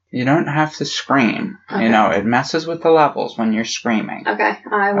You don't have to scream. Okay. You know, it messes with the levels when you're screaming. Okay,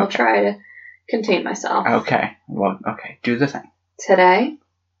 I will try to contain myself. Okay. Well, okay. Do the thing. Today.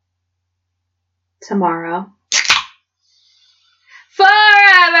 Tomorrow. Forever!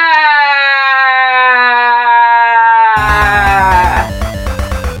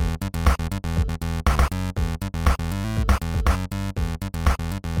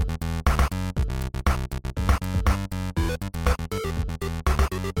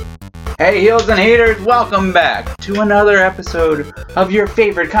 Hey, heels and haters, welcome back to another episode of your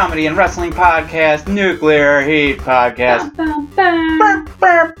favorite comedy and wrestling podcast, Nuclear Heat Podcast. Bum, bum,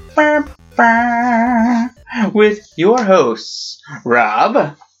 bum. With your hosts,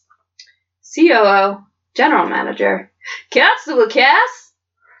 Rob, COO, General Manager, Constable Cass.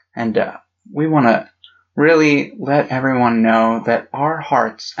 and we want to really let everyone know that our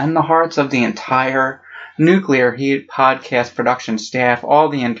hearts and the hearts of the entire Nuclear Heat Podcast production staff, all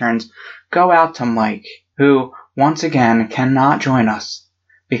the interns, go out to Mike, who, once again, cannot join us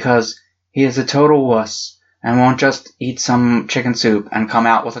because he is a total wuss and won't just eat some chicken soup and come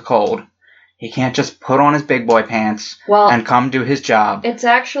out with a cold. He can't just put on his big boy pants and come do his job. It's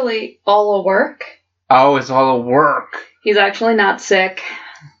actually all a work. Oh, it's all a work. He's actually not sick.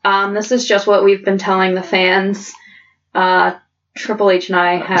 This is just what we've been telling the fans. Triple H and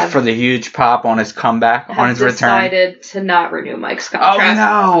I have... For the huge pop on his comeback, on his return. decided to not renew Mike's contract.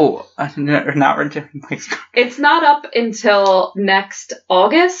 Oh, no! Not renew Mike's contract. It's not up until next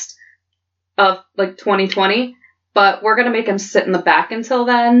August of, 2020, but we're going to make him sit in the back until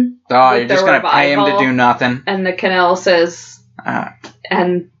then. Oh, you're just going to pay him to do nothing? And the Canellises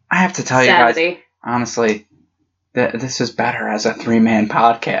and I have to tell sanity. You guys, honestly, this is better as a three-man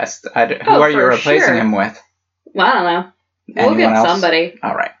podcast. Who are you replacing him with? Well, I don't know. We'll get somebody.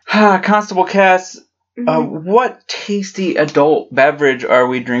 All right. Constable Cass, what tasty adult beverage are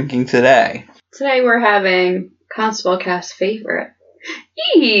we drinking today? Today we're having Constable Cass' favorite,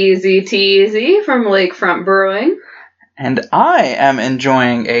 Easy Teasy from Lakefront Brewing. And I am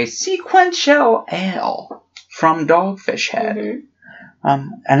enjoying a Sequential Ale from Dogfish Head.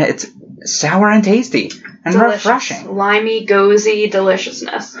 And it's sour and tasty and refreshing. Limey, gozy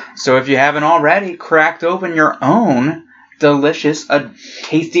deliciousness. So if you haven't already cracked open your own delicious,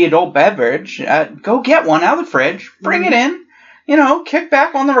 tasty adult beverage, go get one out of the fridge, bring it in, kick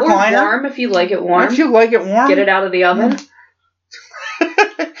back on the recliner. Or warm if you like it warm. Get it out of the oven.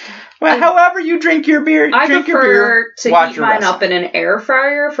 Well, however you drink your beer, I drink your beer. I prefer to heat mine up in an air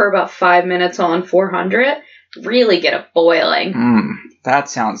fryer for about 5 minutes on 400. Really get it boiling. That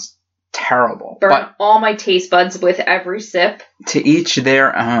sounds terrible. Burn all my taste buds with every sip. To each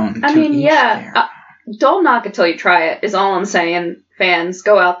their own. Don't knock it till you try it, is all I'm saying. Fans,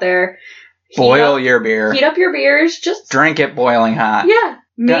 go out there. Boil your beer. Heat up your beers. Just drink it boiling hot. Yeah.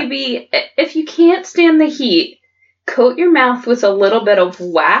 Maybe if you can't stand the heat, coat your mouth with a little bit of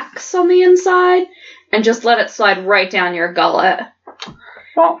wax on the inside and just let it slide right down your gullet.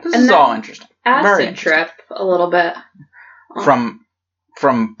 Well, this is all interesting. Acid trip a little bit.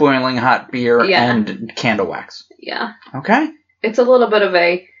 From boiling hot beer and candle wax. Yeah. Okay. It's a little bit of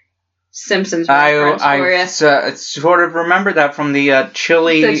a Simpsons reference for you. I sort of remember that from the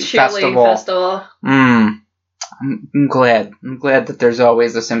Chili Festival. I'm glad. I'm glad that there's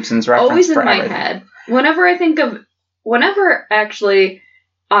always a Simpsons reference. Always in my everything. head. Whenever actually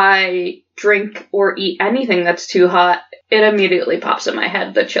I drink or eat anything that's too hot, it immediately pops in my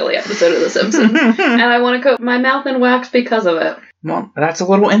head, the Chili episode of The Simpsons. And I want to coat my mouth in wax because of it. Well, that's a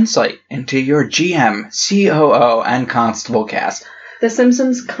little insight into your GM, COO, and Constable Cass. The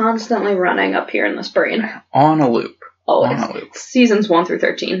Simpsons constantly running up here in this brain. On a loop. Always. On a loop. Seasons 1 through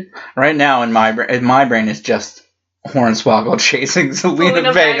 13. Right now, in my brain is just Hornswoggle chasing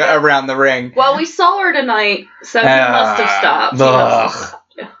Zelina Vega around the ring. Well, we saw her tonight, so he must have stopped.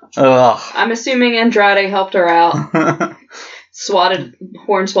 Ugh. I'm assuming Andrade helped her out. Swatted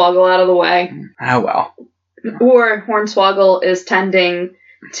Hornswoggle out of the way. Oh, well. Or Hornswoggle is tending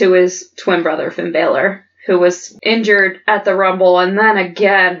to his twin brother, Finn Balor, who was injured at the Rumble, and then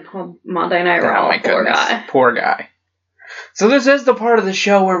again on Monday Night Raw. Oh my goodness. Poor guy. So this is the part of the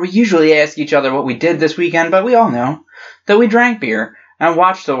show where we usually ask each other what we did this weekend, but we all know that we drank beer and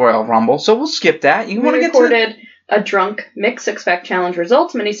watched the Royal Rumble, so we'll skip that. We recorded a Drunk Mix Six-Pack Challenge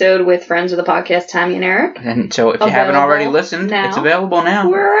Results minisode with friends of the podcast, Tammy and Eric. And so if you haven't already listened, it's available now.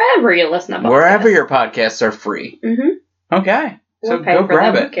 Wherever you listen to podcasts. Wherever your podcasts are free. Mm-hmm. Okay. We'll so go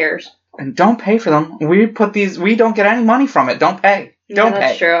grab it. Who cares? And don't pay for them. We don't get any money from it. Don't pay. Don't pay.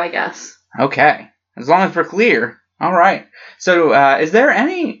 That's true, I guess. Okay. As long as we're clear All right. So, is there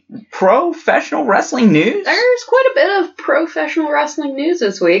any professional wrestling news? There's quite a bit of professional wrestling news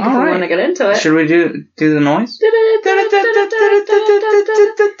this week, if we want to get into it. Should we do the noise?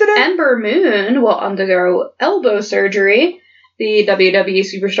 Ember Moon will undergo elbow surgery. The WWE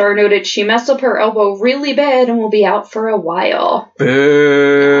superstar noted she messed up her elbow really bad and will be out for a while.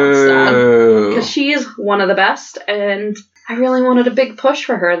 Boo! Because she is one of the best, and I really wanted a big push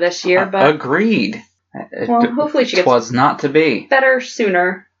for her this year. But agreed. Well, hopefully she gets was not to be. Better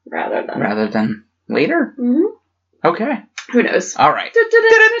sooner rather than later? Mm-hmm. Okay. Who knows? All right.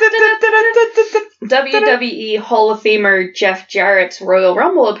 WWE Hall of Famer Jeff Jarrett's Royal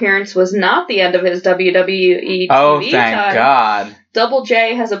Rumble appearance was not the end of his WWE TV thank time. God. Double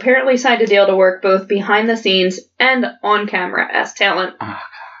J has apparently signed a deal to work both behind the scenes and on camera as talent.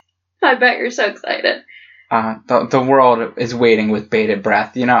 I bet you're so excited. The world is waiting with bated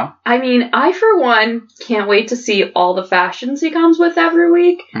breath, you know? I mean, I, for one, can't wait to see all the fashions he comes with every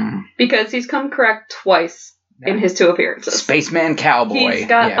week, because he's come correct twice in his 2 appearances. Spaceman Cowboy. He's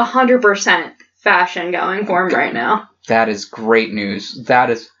got 100% fashion going for him right now. That is great news. That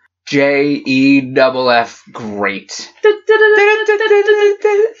is JEFF great.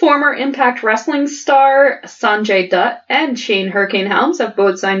 Former Impact Wrestling star Sanjay Dutt and Shane Hurricane Helms have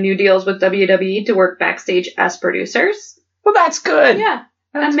both signed new deals with WWE to work backstage as producers. Well, that's good. Yeah.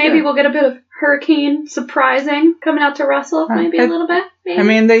 And maybe we'll get a bit of Hurricane surprising coming out to wrestle, maybe a little bit. Maybe. I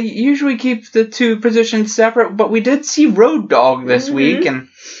mean, they usually keep the two positions separate, but we did see Road Dogg this week, and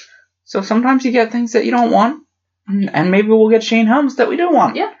so sometimes you get things that you don't want, and maybe we'll get Shane Helms that we do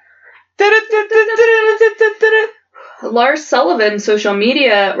want. Yeah. Lars Sullivan, social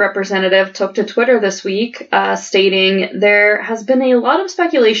media representative, took to Twitter this week, stating, "There has been a lot of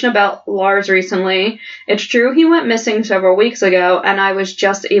speculation about Lars recently. It's true he went missing several weeks ago, and I was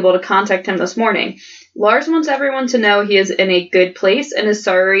just able to contact him this morning. Lars wants everyone to know he is in a good place and is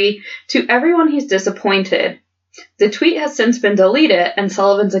sorry to everyone he's disappointed. The tweet has since been deleted, and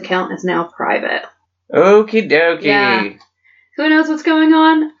Sullivan's account is now private." Okie dokie. Yeah. Who knows what's going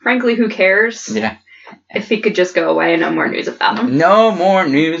on? Frankly, who cares? Yeah. If he could just go away and no more news about him. No more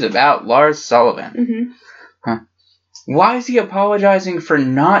news about Lars Sullivan. Mm-hmm. Why is he apologizing for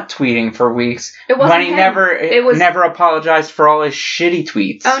not tweeting for weeks when he never apologized for all his shitty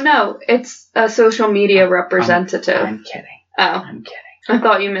tweets? Oh, no. It's a social media representative. I'm kidding. Oh. I'm kidding. I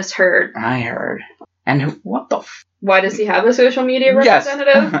thought you misheard. I heard. And what the Why does he have a social media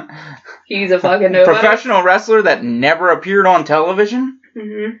representative? Yes. He's a fucking nobody. Professional wrestler that never appeared on television?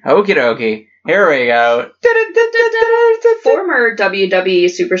 Mm-hmm. Okie dokie. Here we go. Former WWE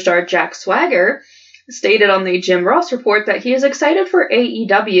superstar Jack Swagger stated on the Jim Ross report that he is excited for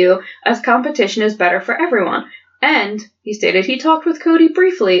AEW as competition is better for everyone. And he stated he talked with Cody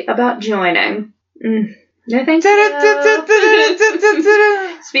briefly about joining. No thank you.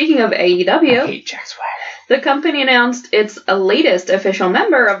 Speaking of AEW, I hate Jack Swagger. The company announced its latest official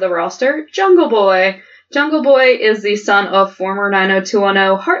member of the roster, Jungle Boy. Jungle Boy is the son of former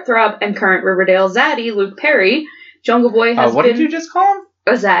 90210 heartthrob and current Riverdale zaddy Luke Perry. Jungle Boy has what did you just call him?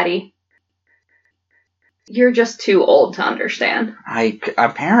 A zaddy. You're just too old to understand.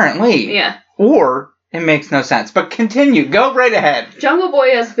 Apparently. Yeah. Or it makes no sense. But continue. Go right ahead. Jungle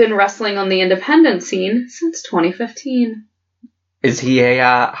Boy has been wrestling on the independent scene since 2015. Is he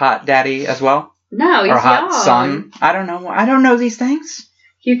a hot daddy as well? No, he's or hot young. son? I don't know. I don't know these things.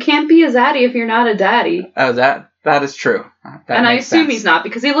 You can't be a zaddy if you're not a daddy. Oh, that is true. And I assume he's not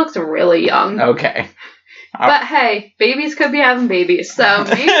because he looks really young. Okay. But hey, babies could be having babies, so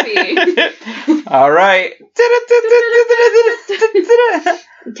maybe. All right.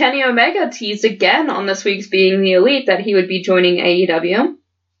 Kenny Omega teased again on this week's Being the Elite that he would be joining AEW.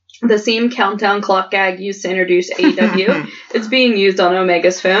 The same countdown clock gag used to introduce AEW is being used on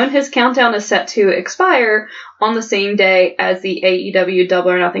Omega's phone. His countdown is set to expire on the same day as the AEW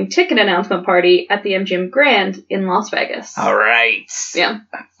Double or Nothing ticket announcement party at the MGM Grand in Las Vegas. All right. Yeah.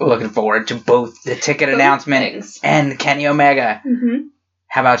 Looking forward to both the ticket announcement and Kenny Omega. Mm-hmm.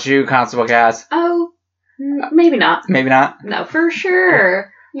 How about you, Constable Cass? Oh, maybe not. Maybe not? No, for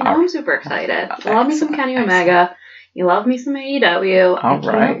sure. You know, I'm super excited. Love me some Kenny Omega. You love me some AEW. I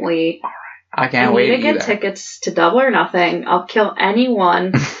can't wait. All right. I can't wait to get tickets to Double or Nothing. I'll kill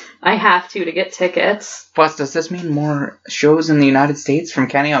anyone I have to get tickets. Plus, does this mean more shows in the United States from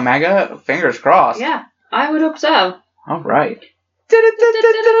Kenny Omega? Fingers crossed. Yeah, I would hope so. All right.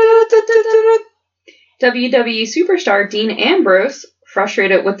 WWE superstar Dean Ambrose,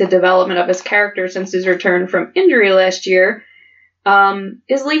 frustrated with the development of his character since his return from injury last year,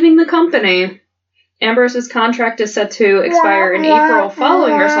 is leaving the company. Ambrose's contract is set to expire in April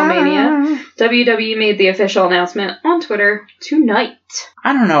following WrestleMania. WWE made the official announcement on Twitter tonight.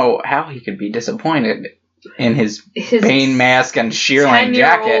 I don't know how he could be disappointed in his Bane mask and shearling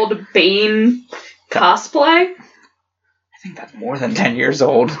jacket. 10-year-old Bane cosplay? I think that's more than 10 years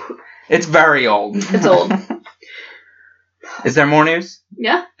old. It's very old. It's old. Is there more news?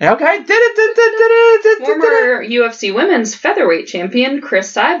 Yeah. Okay. Former UFC Women's Featherweight Champion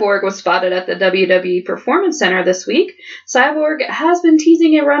Chris Cyborg was spotted at the WWE Performance Center this week. Cyborg has been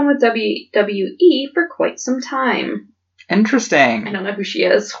teasing a run with WWE for quite some time. Interesting. I don't know who she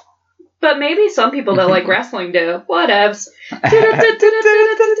is. But maybe some people that like wrestling do. Whatevs.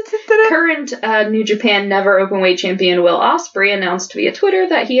 Current New Japan Never Openweight champion Will Ospreay announced via Twitter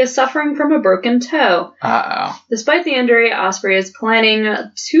that he is suffering from a broken toe. Uh-oh. Despite the injury, Ospreay is planning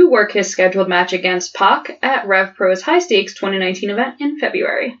to work his scheduled match against Pac at Rev Pro's High Stakes 2019 event in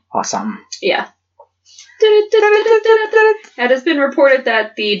February. Awesome. Yeah. It has been reported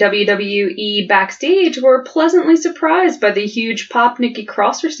that the WWE backstage were pleasantly surprised by the huge pop Nikki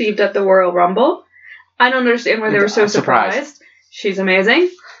Cross received at the Royal Rumble. I don't understand why they were so surprised. She's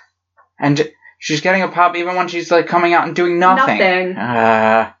amazing. And she's getting a pop even when she's like coming out and doing nothing. They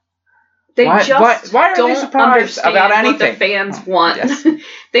why are don't they surprised understand about anything? what the fans want. Yes.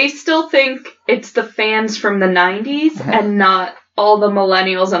 They still think it's the fans from the 90s and not all the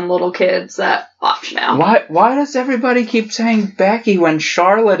millennials and little kids that watch now. Why does everybody keep saying Becky when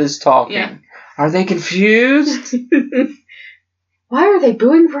Charlotte is talking? Yeah. Are they confused? Why are they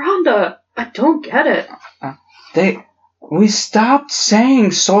booing Ronda? I don't get it. We stopped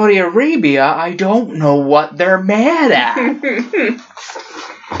saying Saudi Arabia. I don't know what they're mad at.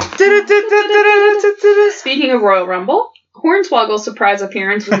 Speaking of Royal Rumble, Hornswoggle's surprise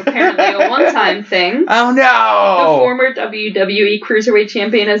appearance was apparently a one-time thing. Oh no! The former WWE Cruiserweight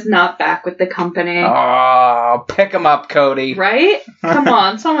Champion is not back with the company. Oh, pick him up, Cody. Right? Come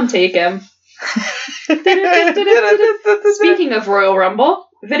on, someone take him. Speaking of Royal Rumble,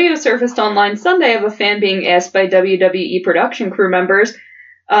 video surfaced online Sunday of a fan being asked by WWE production crew members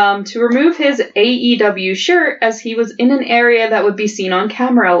to remove his AEW shirt as he was in an area that would be seen on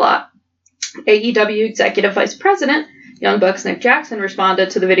camera a lot. AEW Executive Vice President Young Bucks Nick Jackson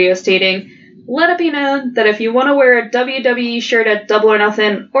responded to the video stating, "Let it be known that if you want to wear a WWE shirt at Double or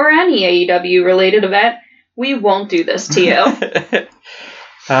Nothing or any AEW related event, we won't do this to you."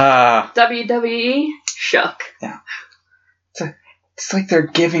 WWE shook. Yeah. It's like they're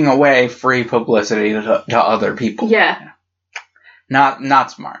giving away free publicity to other people. Yeah.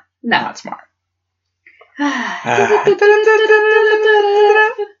 Not smart. No. Not smart.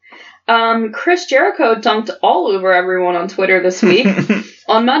 Chris Jericho dunked all over everyone on Twitter this week.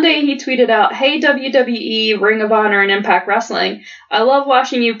 On Monday, he tweeted out, "Hey WWE, Ring of Honor, and Impact Wrestling. I love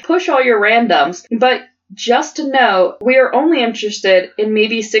watching you push all your randoms, but just to know, we are only interested in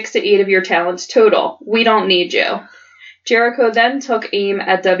maybe 6 to 8 of your talents total. We don't need you." Jericho then took aim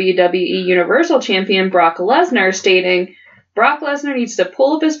at WWE Universal Champion Brock Lesnar, stating, "Brock Lesnar needs to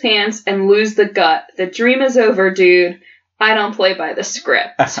pull up his pants and lose the gut. The dream is over, dude. I don't play by the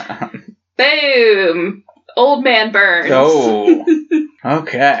script." Boom! Old man burns. Oh.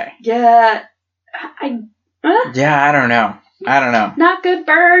 Okay. Yeah. Yeah, I don't know. Not good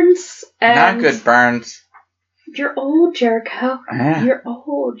burns. And Not good burns. You're old, Jericho. Yeah. You're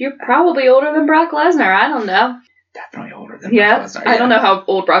old. You're probably older than Brock Lesnar. I don't know. Definitely older than Yeah. Brock Lesnar. I don't know how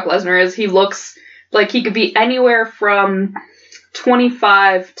old Brock Lesnar is. He looks like he could be anywhere from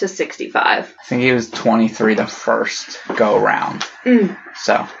 25 to 65. I think he was 23 the first go round.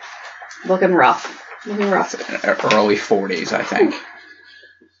 So. Looking rough. Early 40s, I think.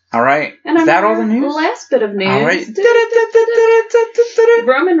 All right. And Is that all the news? Last bit of news. All right.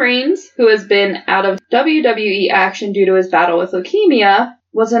 Roman Reigns, who has been out of WWE action due to his battle with leukemia,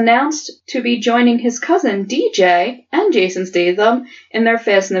 was announced to be joining his cousin DJ and Jason Statham in their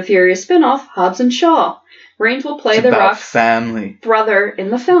Fast and the Furious spin-off, Hobbs and Shaw. Reigns will play The Rock's family brother in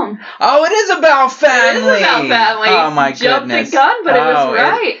the film. Oh, it is about family. It is about family. Oh my Jumped goodness. the gun, but it was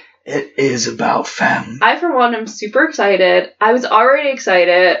right. It is about family. I, for one, am super excited. I was already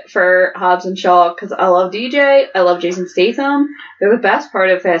excited for Hobbs and Shaw because I love DJ. I love Jason Statham. They're the best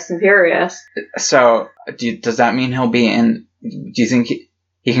part of Fast and Furious. So, does that mean he'll be in... Do you think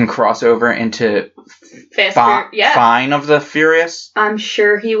he can cross over into Fine of the Furious? I'm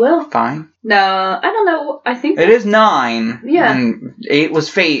sure he will. Fine? No, I don't know. I think... It is 9. Yeah. And 8 was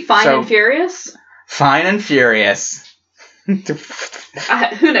Fate. Fine and Furious? Fine and Furious.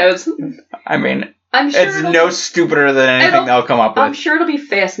 Who knows? I mean, I'm sure it's no stupider than anything they'll come up with. I'm sure it'll be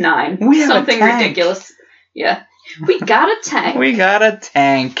Fast 9. We have something a tank. ridiculous. Yeah. We got a tank. We got a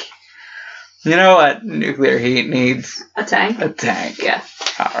tank. You know what Nuclear Heat needs? A tank? A tank. Yeah.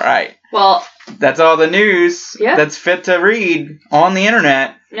 All right. Well, that's all the news that's fit to read on the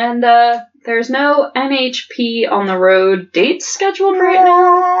internet. And there's no NHP on the road dates scheduled right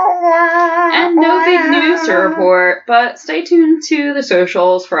now. And no big news to report. But stay tuned to the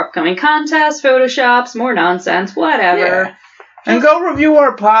socials for upcoming contests, photoshops, more nonsense, whatever. Yeah. And go review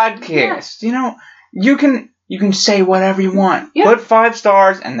our podcast. Yeah. You know, you can say whatever you want. Yeah. Put 5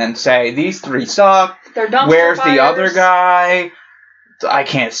 stars and then say, these 3 suck. They're dumpster Where's fires. The other guy? I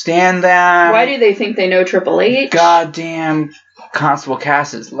can't stand them. Why do they think they know Triple H? Goddamn, Constable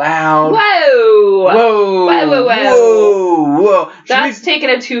Cass is loud. Whoa! Whoa! Whoa! Whoa! Whoa! Whoa! That's taking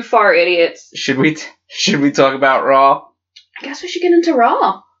it too far, idiots. Should we talk about Raw? I guess we should get into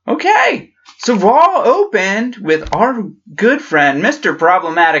Raw. Okay. So Raw opened with our good friend, Mr.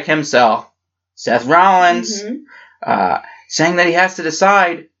 Problematic himself, Seth Rollins, saying that he has to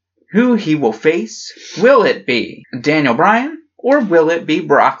decide who he will face. Will it be Daniel Bryan or will it be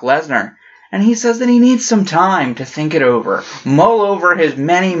Brock Lesnar? And he says that he needs some time to think it over, mull over his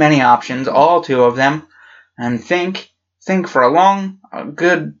many, many options, all 2 of them, and think for a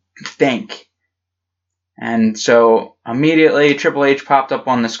good think. And so immediately Triple H popped up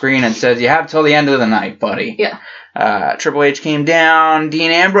on the screen and says, you have till the end of the night, buddy. Yeah. Triple H came down. Dean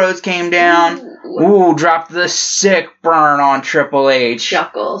Ambrose came down. Ooh, dropped the sick burn on Triple H.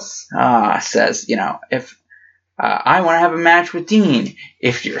 Chuckles. Says, you know, if I want to have a match with Dean,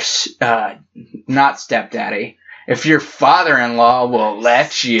 if you're not stepdaddy, if your father-in-law will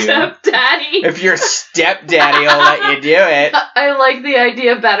let you. Stepdaddy. If your stepdaddy will let you do it. I like the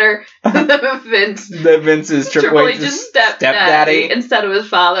idea better than Vince. That Vince is Triple H's stepdaddy instead of his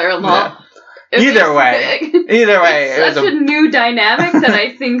father-in-law. Yeah. Either way. It's such a new dynamic that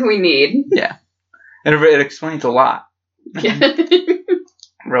I think we need. Yeah. It explains a lot. Yeah. It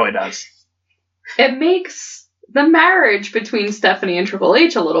really does. It makes the marriage between Stephanie and Triple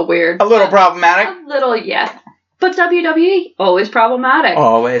H a little weird. A little problematic. A little, yeah. But WWE, always problematic.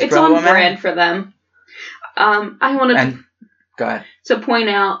 Always it's problematic. It's on brand for them. I wanted go ahead. to point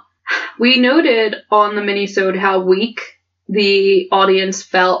out, we noted on the mini-sode how weak the audience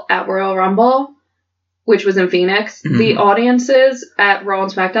felt at Royal Rumble, which was in Phoenix. Mm-hmm. The audiences at Raw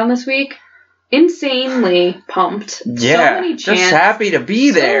and SmackDown this week, insanely pumped. Yeah, so many chants, just happy to be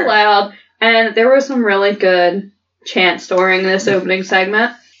there. So loud. And there were some really good chants during this opening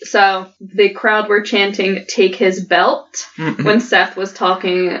segment. So the crowd were chanting, take his belt, when Seth was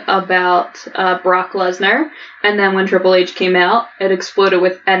talking about Brock Lesnar. And then when Triple H came out, it exploded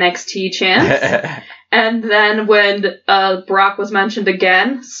with NXT chants. And then when Brock was mentioned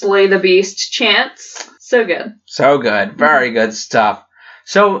again, Slay the Beast chants. So good. So good. Very good stuff.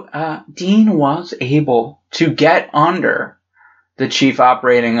 So Dean was able to get under the chief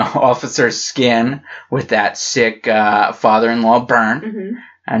operating officer's skin with that sick father-in-law burn. Mm-hmm.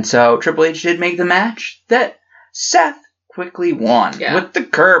 And so Triple H did make the match that Seth quickly won with the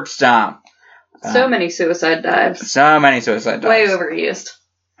curb stomp. So many suicide dives. So many suicide dives. Way overused.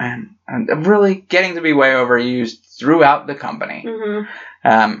 And really getting to be way overused throughout the company.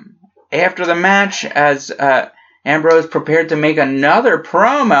 Mm-hmm. After the match, as Ambrose prepared to make another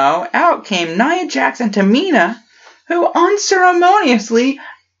promo, out came Nia Jax and Tamina, who unceremoniously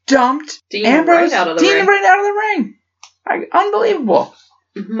dumped Ambrose right out of the ring. Unbelievable.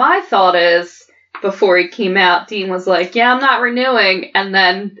 My thought is, before he came out, Dean was like, yeah, I'm not renewing. And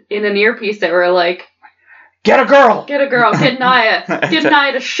then in an earpiece, they were like, Get a girl. Get Nia. Get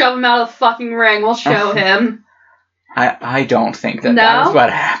Nia to shove him out of the fucking ring. We'll show him. I don't think that was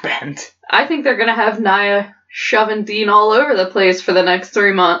what happened. I think they're going to have Nia shoving Dean all over the place for the next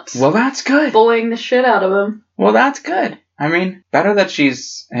 3 months. Well, that's good. Bullying the shit out of him. Well, that's good. I mean, better that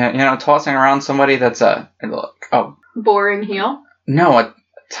she's, tossing around somebody that's boring heel? No, a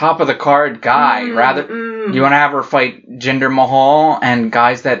top-of-the-card guy. You want to have her fight Jinder Mahal and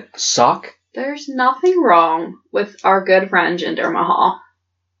guys that suck? There's nothing wrong with our good friend Jinder Mahal.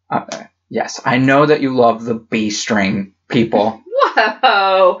 Yes, I know that you love the B-string people.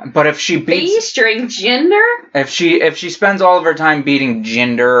 Whoa! But if she beats B-string Jinder? If she spends all of her time beating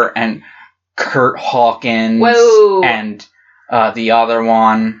Jinder and Kurt Hawkins and the other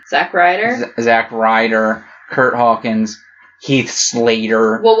one, Zack Ryder, Kurt Hawkins, Heath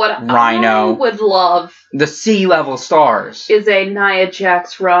Slater, Rhino, I would love the C-level stars is a Nia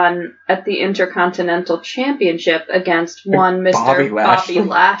Jax run at the Intercontinental Championship against one Mr. Bobby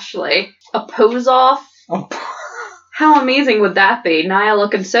Lashley. A pose-off? Oh. How amazing would that be? Nia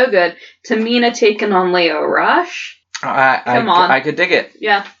looking so good. Tamina taking on Leo Rush? Come on. I could dig it.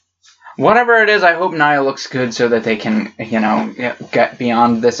 Yeah. whatever it is, I hope Nia looks good so that they can, get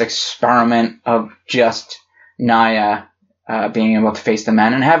beyond this experiment of just Nia being able to face the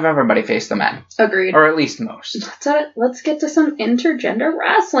men and have everybody face the men. Agreed. Or at least most. Let's get to some intergender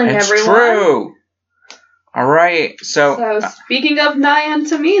wrestling, it's everyone. True. All right. So speaking of Nia and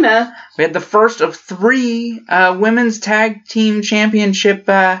Tamina, we had the first of 3 women's tag team championship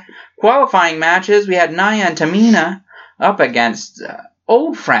qualifying matches. We had Nia and Tamina up against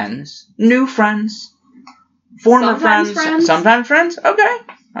old friends, new friends, former friends, sometimes friends. Okay,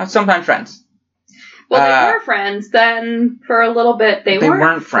 sometimes friends. Well, they were friends. Then for a little bit, they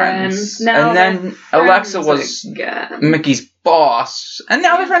weren't friends. Now and then Alexa was again. Mickey's boss, and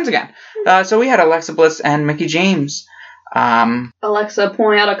now they're friends again. So we had Alexa Bliss and Mickie James. Alexa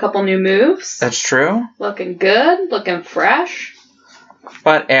pulling out a couple new moves. That's true. Looking good, looking fresh.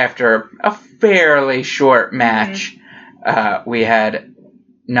 But after a fairly short match, we had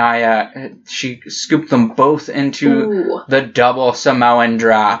Nia. She scooped them both into the double Samoan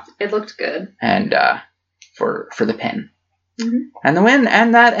drop. It looked good. And for the pin. Mm-hmm. And the win,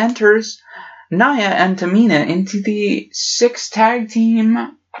 and that enters Nia and Tamina into the 6 tag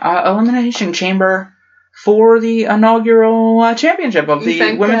team elimination chamber for the inaugural championship of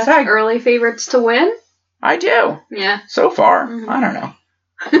the women's tag. Early favorites to win? I do. Yeah. So far, I don't know.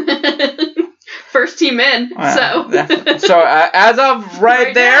 First team in, so as of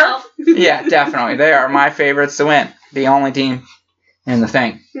right there, now. Yeah, definitely. They are my favorites to win. The only team in the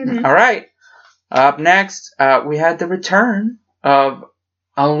thing. Mm-hmm. All right. Up next, we had the return of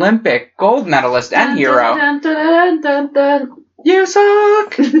Olympic gold medalist and hero. You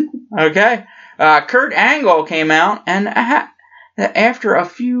suck! Okay. Kurt Angle came out, and after a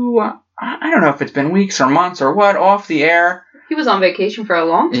few, I don't know if it's been weeks or months or what, off the air. He was on vacation for a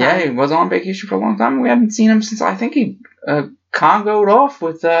long time. Yeah, he was on vacation for a long time. We haven't seen him since, I think he congoed off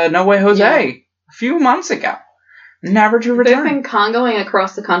with No Way Jose a few months ago. Never to return. They've been congoing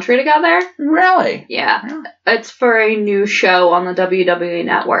across the country together. Really? Yeah. It's for a new show on the WWE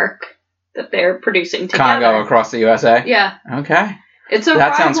Network that they're producing together. Congo across the USA? Yeah. Okay. It's a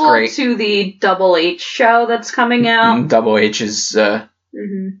rival to the Double H show that's coming out. Double H is...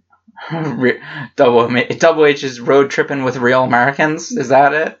 Double H is road tripping with real Americans? Is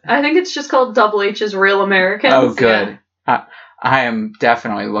that it? I think it's just called Double H's Real Americans. Oh, good. Yeah. I am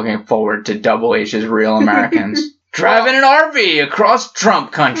definitely looking forward to Double H's Real Americans. Driving an RV across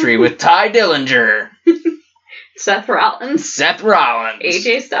Trump country with Ty Dillinger. Seth Rollins.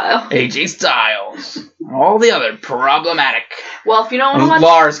 AJ Styles. All the other problematic. Well, if you don't want to watch...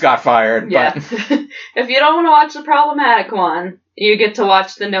 Lars got fired. Yeah. But... if you don't want to watch the problematic one, you get to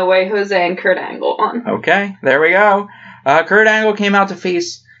watch the No Way Jose and Kurt Angle one. Okay, there we go. Kurt Angle came out to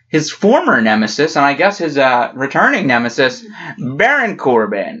face his former nemesis, and I guess his returning nemesis, Baron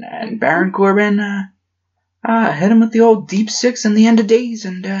Corbin. And Baron Corbin hit him with the old deep 6 in the end of days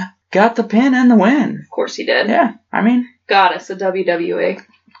and got the pin and the win. Of course he did. Yeah, I mean... Goddess of WWE.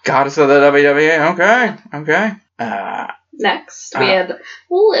 Goddess of the WWE, okay. Next, we had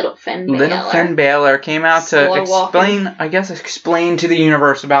Little Finn Balor. Little Finn Balor came out to explain to the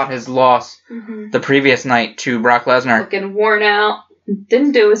universe about his loss the previous night to Brock Lesnar. Looking worn out.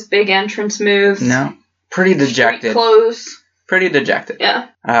 Didn't do his big entrance moves. No. Pretty dejected. Street clothes. Pretty dejected. Yeah.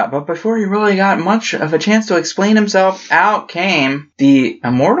 But before he really got much of a chance to explain himself, out came the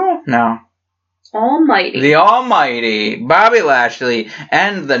Immortal? No. Almighty. The Almighty, Bobby Lashley,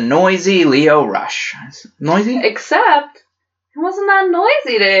 and the noisy Lio Rush. Noisy? Except, it wasn't that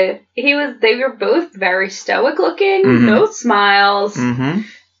noisy. They were both very stoic looking, no smiles,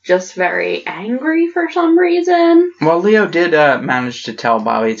 just very angry for some reason. Well, Leo did manage to tell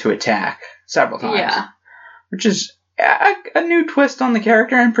Bobby to attack several times. Yeah. Which is a new twist on the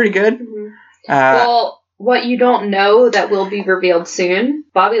character and pretty good. Well, what you don't know that will be revealed soon,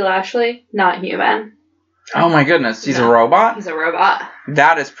 Bobby Lashley, not human. Oh my goodness, he's a robot? He's a robot.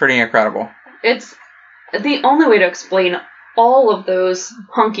 That is pretty incredible. It's the only way to explain all of those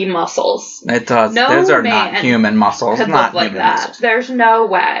hunky muscles. It does. No Those are man not human muscles. could Not look like human that. muscles. There's no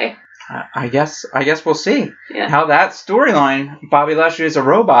way. I guess we'll see how that storyline, Bobby Lashley is a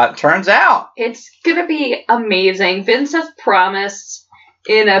robot, turns out. It's gonna be amazing. Vince has promised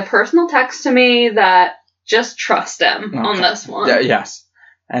in a personal text to me that just trust him on this one. Yes.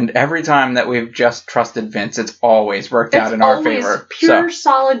 And every time that we've just trusted Vince, it's always worked out in our favor. It's pure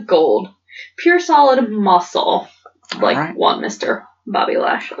solid gold. Pure solid muscle. Like one Mr. Bobby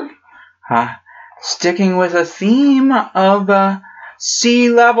Lashley. Sticking with a theme of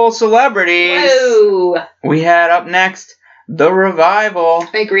C-level celebrities. Whoa! We had up next The Revival.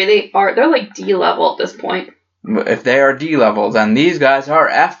 I agree. They're like D-level at this point. If they are D level, then these guys are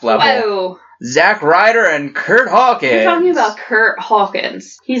F level. Whoa. Zack Ryder and Kurt Hawkins. You're talking about Kurt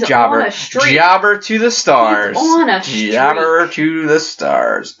Hawkins. He's Jobber, on a streak. Jobber to the stars. He's on a streak. Jobber to the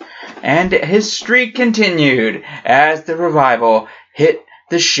stars. And his streak continued as the Revival hit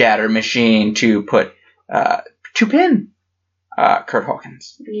the Shatter Machine to pin Kurt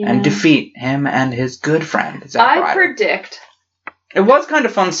Hawkins and defeat him and his good friend, Zack Ryder. I predict. It was kind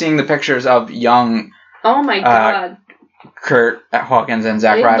of fun seeing the pictures of young Oh my god. Kurt Hawkins and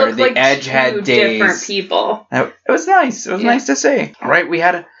Zack Ryder. The like Edgehead days. Different people. It was nice. It was nice to see. All right, we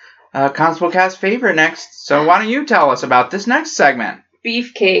had a Constable Cast favorite next. So why don't you tell us about this next segment?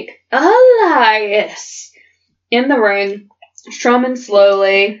 Beefcake. Elias. In the ring. Strumming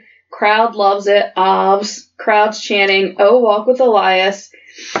slowly. Crowd loves it. Ovs. Crowd's chanting, "Oh, walk with Elias."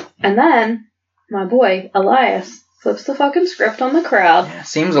 And then, my boy, Elias, flips the fucking script on the crowd. Yeah,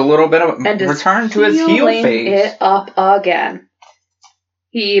 seems a little bit of a return to his heel phase. It up again.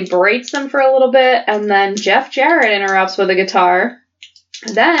 He berates them for a little bit, and then Jeff Jarrett interrupts with a guitar.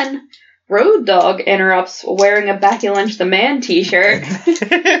 Then Road Dogg interrupts wearing a Becky Lynch the Man t-shirt.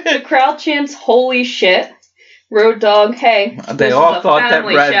 The crowd chants, "Holy shit." Road Dogg, hey. They all thought that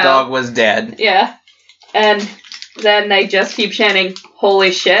Red Dog was dead. Yeah. And then they just keep chanting,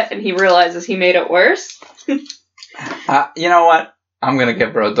 "Holy shit," and he realizes he made it worse. You know what? I'm going to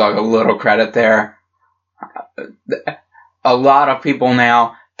give Road Dogg a little credit there. A lot of people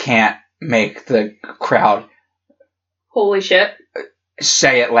now can't make the crowd holy shit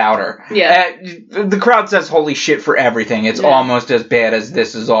say it louder. Yeah. The crowd says holy shit for everything. It's almost as bad as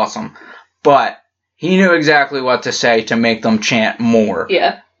 "this is awesome." But he knew exactly what to say to make them chant more.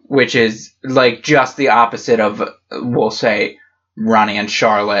 Yeah. Which is like just the opposite of, we'll say, Ronnie and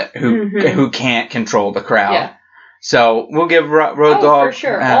Charlotte, who can't control the crowd. Yeah. So we'll give Road Dogg, for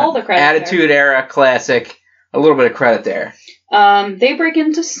sure. All the credit Attitude Era Classic, a little bit of credit there. They break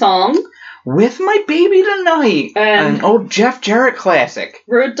into song. With My Baby Tonight, an old Jeff Jarrett classic.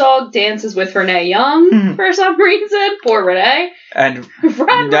 Road Dogg dances with Renee Young for some reason. Poor Renee. And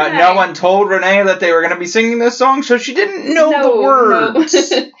no one told Renee that they were going to be singing this song, so she didn't know the words.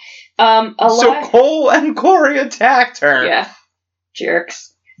 So Cole and Corey attacked her. Yeah.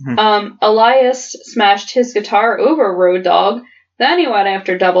 Jerks. Elias smashed his guitar over Road Dogg. Then he went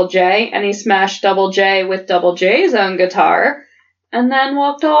after Double J, and he smashed Double J with Double J's own guitar, and then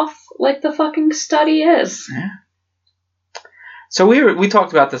walked off like the fucking stud he is. Yeah. So we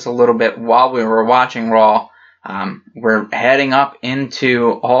talked about this a little bit while we were watching Raw. We're heading up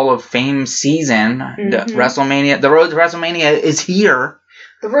into Hall of Fame season. WrestleMania. The road to WrestleMania is here.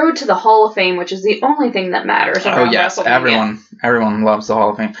 The road to the Hall of Fame, which is the only thing that matters. Oh yes, everyone loves the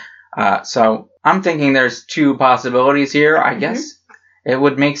Hall of Fame. So I'm thinking there's two possibilities here. I guess it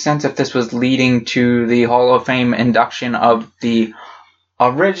would make sense if this was leading to the Hall of Fame induction of the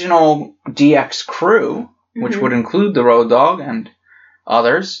original DX crew, which would include the Road Dogg and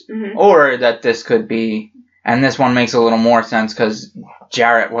others, or that this could be, and this one makes a little more sense because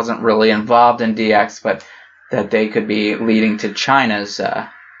Jarrett wasn't really involved in DX, but that they could be leading to Chyna's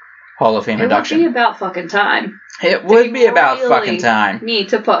Hall of Fame induction. It would be about fucking time. It would be about fucking time. Need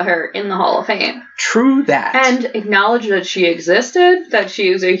to put her in the Hall of Fame. True that. And acknowledge that she existed, that she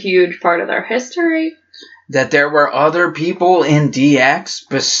is a huge part of their history. That there were other people in DX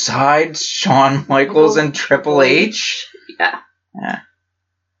besides Shawn Michaels and Triple H. Yeah.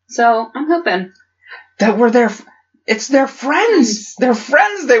 So, I'm hoping. That were it's their friends. Their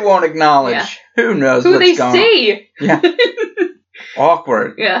friends they won't acknowledge. Yeah. Who knows who what's they going see. on. Yeah.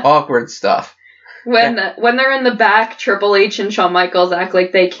 Awkward. Yeah. Awkward stuff. When they're in the back, Triple H and Shawn Michaels act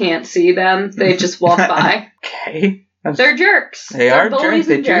like they can't see them. They just walk by. Okay. They're jerks. They're jerks.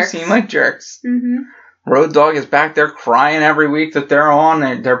 They do seem like jerks. Road Dogg is back there crying every week that they're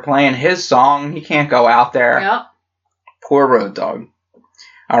on. They're playing his song. He can't go out there. Yep. Poor Road Dogg.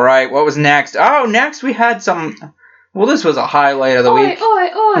 All right, what was next? Oh, next we had some... Well, this was a highlight of the week.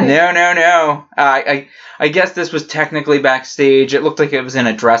 Oi. No. I guess this was technically backstage. It looked like it was in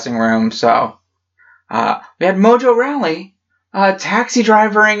a dressing room, so... we had Mojo Rawley taxi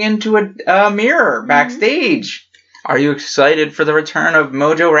driving into a mirror backstage. Are you excited for the return of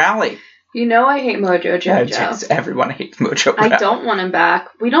Mojo Rawley? You know I hate Mojo Jojo. Everyone hates Mojo Rawley. I don't want him back.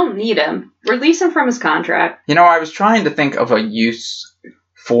 We don't need him. Release him from his contract. You know, I was trying to think of a use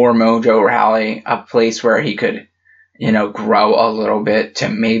for Mojo Rawley, a place where he could, grow a little bit to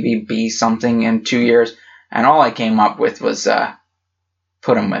maybe be something in 2 years. And all I came up with was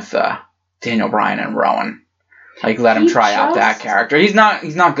put him with Daniel Bryan and Rowan. Like, let him try out that character. He's not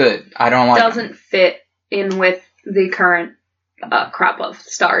good. I don't like him. Doesn't fit in with the current crop of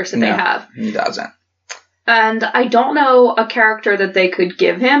stars that they have. He doesn't. And I don't know a character that they could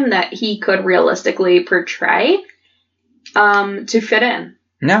give him that he could realistically portray to fit in.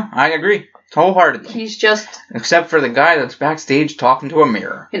 No, I agree. Wholeheartedly. He's just... Except for the guy that's backstage talking to a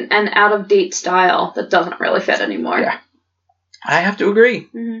mirror. An out-of-date style that doesn't really fit anymore. Yeah. I have to agree.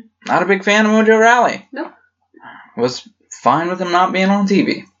 Mm-hmm. Not a big fan of Mojo Rawley. Nope. Was fine with him not being on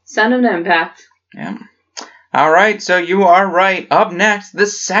TV. Send an Impact. Yeah. Alright, so you are right. Up next, the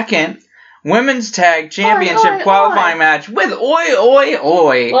second Women's Tag Championship qualifying match with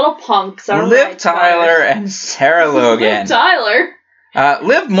Little punks. Liv Tyler and Sarah Logan. Liv Tyler?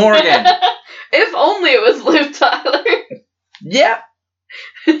 Liv Morgan. If only it was Liv Tyler. Yep.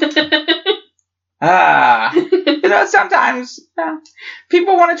 Sometimes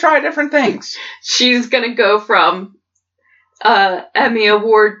people want to try different things. She's going to go from Emmy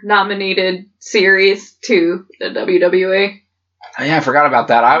Award nominated series to the WWE. Oh, yeah, I forgot about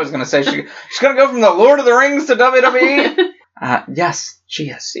that. I was going to say she's going to go from the Lord of the Rings to WWE. Yes, she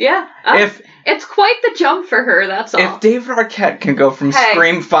is. Yeah. It's quite the jump for her, that's all. If David Arquette can go from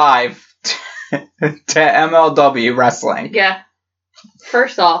Scream 5 to MLW Wrestling. Yeah.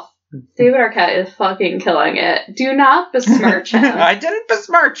 First off, David Arquette is fucking killing it. Do not besmirch him. I didn't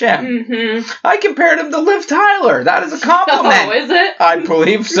besmirch him. Mm-hmm. I compared him to Liv Tyler. That is a compliment. Oh, is it? I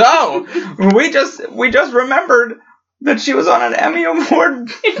believe so. We just remembered that she was on an Emmy Award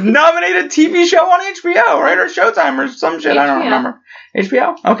nominated TV show on HBO, right? Or Showtime or some shit. HBO. I don't remember.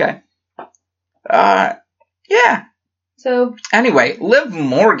 HBO? Okay. Yeah. So anyway, Liv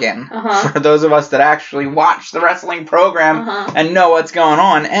Morgan, for those of us that actually watch the wrestling program and know what's going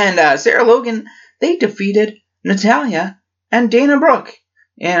on, and Sarah Logan, they defeated Natalya and Dana Brooke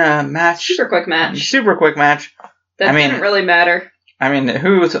in a match. Super quick match. That didn't really matter. I mean,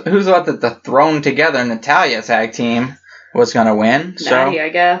 who thought that the thrown together Natalya tag team was gonna win? Natty, I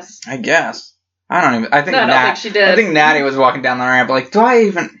guess. I don't think she did. I think Natty was walking down the ramp like, do I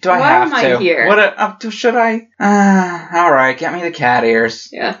have to? Why am I here? Should I? Alright, get me the cat ears.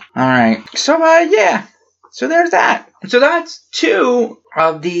 Yeah. Alright. So, yeah. So there's that. So that's 2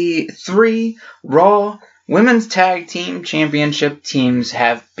 of the 3 Raw Women's Tag Team Championship teams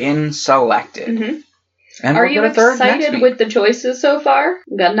have been selected. Mm-hmm. And are you excited with the choices so far?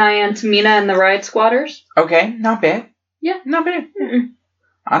 We got Nia and Tamina and the Riot Squatters. Okay, not bad. Yeah. Not bad. Mm-mm.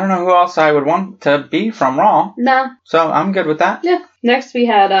 I don't know who else I would want to be from Raw. No. So I'm good with that. Yeah. Next we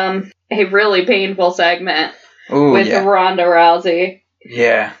had a really painful segment with Ronda Rousey.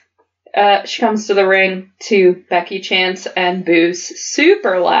 Yeah. She comes to the ring to Becky Chance and boos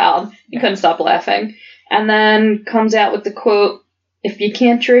super loud. You couldn't stop laughing. And then comes out with the quote, "If you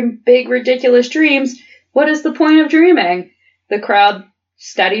can't dream big, ridiculous dreams, what is the point of dreaming?" The crowd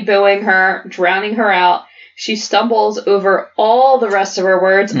steady booing her, drowning her out. She stumbles over all the rest of her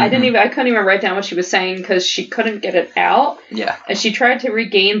words. Mm-hmm. I couldn't even write down what she was saying because she couldn't get it out. Yeah. And she tried to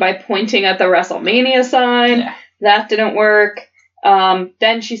regain by pointing at the WrestleMania sign. Yeah. That didn't work.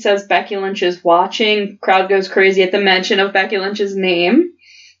 Then she says Becky Lynch is watching. Crowd goes crazy at the mention of Becky Lynch's name.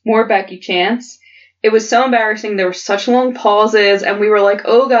 More Becky Chance. It was so embarrassing. There were such long pauses, and we were like,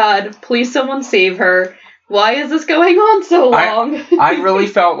 oh God, please someone save her. Why is this going on so long? I really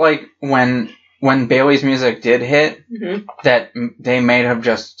felt like when Bayley's music did hit, that they may have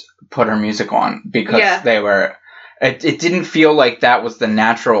just put her music on because they were... It didn't feel like that was the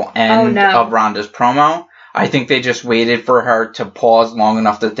natural end of Ronda's promo. I think they just waited for her to pause long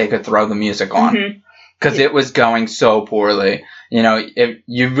enough that they could throw the music on. Because it was going so poorly. You know, if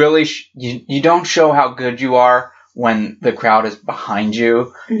you really... you don't show how good you are when the crowd is behind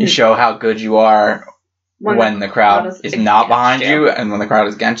you. You show how good you are when the crowd is not behind you and when the crowd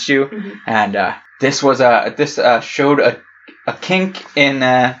is against you. And this showed a kink in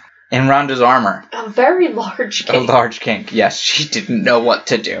Ronda's armor. A very large kink. A large kink, yes. She didn't know what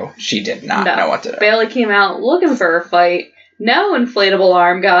to do. She did not know what to do. Bayley came out looking for a fight. No inflatable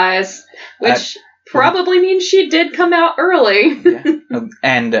arm, guys. Which probably means she did come out early.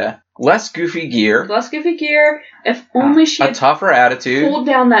 And less goofy gear. If only she had a tougher attitude. Pulled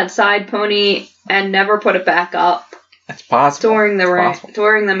down that side pony and never put it back up. It's possible. During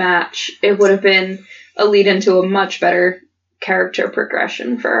the match, it would have been a lead into a much better character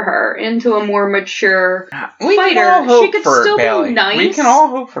progression for her, into a more mature fighter. She could still be nice. We can all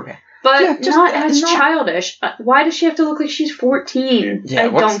hope for Bayley. But not as childish. Why does she have to look like she's 14? Yeah,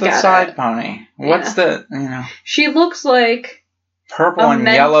 what's the side pony? What's the, She looks like purple and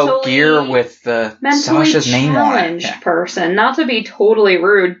yellow gear with the Sasha's name on it. Challenged person. Not to be totally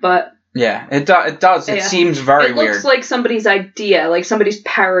rude, but... Yeah, it does. It seems very weird. It looks like somebody's idea, like somebody's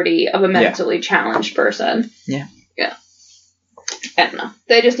parody of a mentally challenged person. Yeah. I don't know.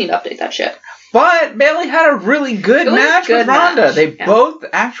 They just need to update that shit. But Bayley had a really good match with Ronda. Match. They both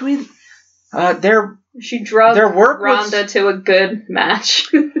actually, she drugged their work Ronda to a good match.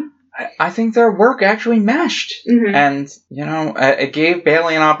 I think their work actually meshed. Mm-hmm. And, it gave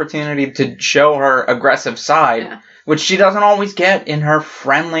Bayley an opportunity to show her aggressive side, which she doesn't always get in her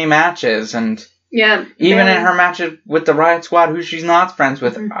friendly matches. And even Bayley, in her matches with the Riot Squad, who she's not friends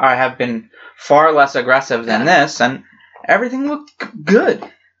with, have been far less aggressive than this, and everything looked good.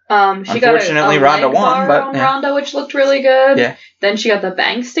 She Unfortunately, got Ronda won, but on Ronda, which looked really good. Yeah. Then she got the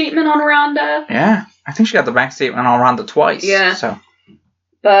bank statement on Ronda. Yeah, I think she got the bank statement on Ronda twice. Yeah. So,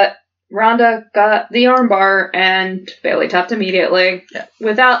 but Ronda got the armbar, and Bayley tapped immediately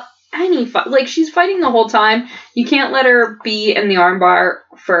without any fight. Like, she's fighting the whole time. You can't let her be in the armbar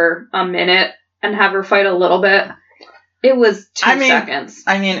for a minute and have her fight a little bit. It was 2 seconds.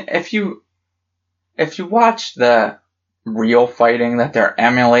 I mean, if you watch the real fighting that they're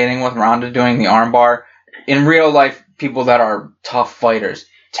emulating with Ronda doing the armbar, in real life, people that are tough fighters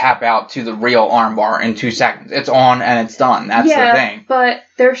tap out to the real armbar in 2 seconds. It's on and it's done. That's the thing. But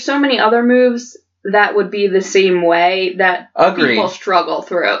there's so many other moves that would be the same way that people struggle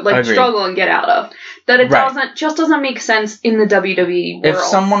through. Struggle and get out of. That it doesn't make sense in the WWE world. If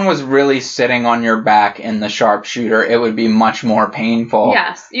someone was really sitting on your back in the sharpshooter, it would be much more painful.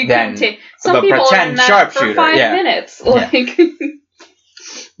 Yes, you can take some the people pretend in that sharpshooter. For 5 minutes.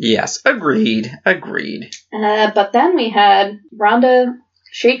 Yes, agreed. But then we had Ronda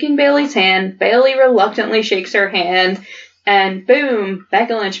shaking Bayley's hand. Bayley reluctantly shakes her hand. And boom,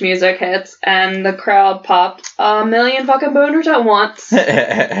 Becky Lynch music hits, and the crowd popped a million fucking boners at once.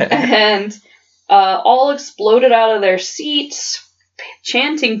 And all exploded out of their seats,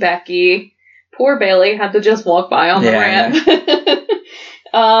 chanting Becky. Poor Bayley had to just walk by on the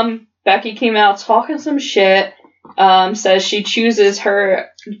ramp. Becky came out talking some shit. Says she chooses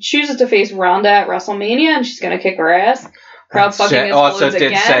to face Ronda at WrestleMania, and she's gonna kick her ass. Crowd fucking explodes also did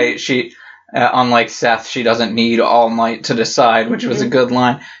again. Say she. Unlike Seth, she doesn't need all night to decide, which was a good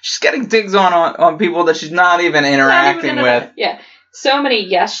line. She's getting digs on people that she's not even interacting with. Yeah. So many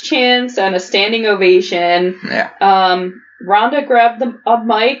yes chants and a standing ovation. Yeah. Ronda grabbed a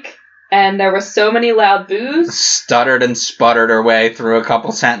mic, and there was so many loud boos. Stuttered and sputtered her way through a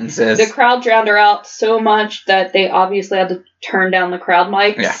couple sentences. The crowd drowned her out so much that they obviously had to turn down the crowd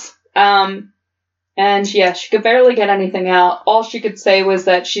mics. Yeah. And she could barely get anything out. All she could say was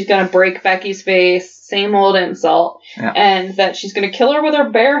that she's going to break Becky's face, same old insult, and that she's going to kill her with her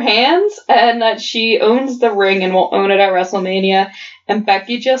bare hands, and that she owns the ring and will own it at WrestleMania. And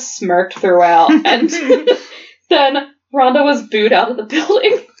Becky just smirked throughout. And then Ronda was booed out of the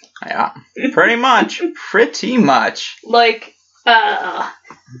building. Yeah, pretty much. Like,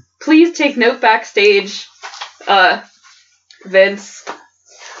 please take note backstage, Vince.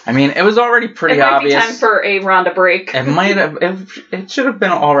 I mean, it was already pretty obvious. It might be time for a Ronda break. It should have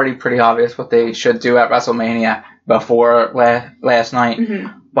been already pretty obvious what they should do at WrestleMania before last night. Mm-hmm.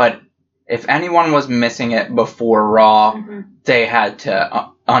 But if anyone was missing it before Raw, they had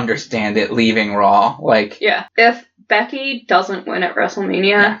to understand it leaving Raw. If Becky doesn't win at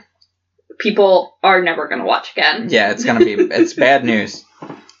WrestleMania, people are never going to watch again. Yeah, it's bad news.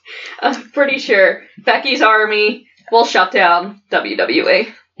 I'm pretty sure Becky's Army will shut down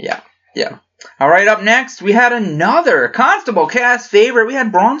WWE. Yeah. All right, up next, we had another Constable cast favorite. We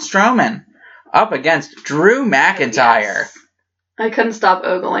had Braun Strowman up against Drew McIntyre. Yes. I couldn't stop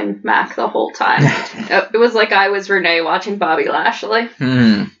ogling Mac the whole time. It was like I was Renee watching Bobby Lashley.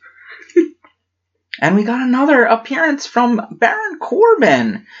 And we got another appearance from Baron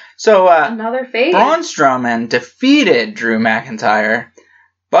Corbin. So, another fade. Braun Strowman defeated Drew McIntyre,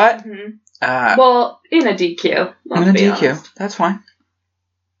 but... in a DQ. In a DQ. Honest. That's fine.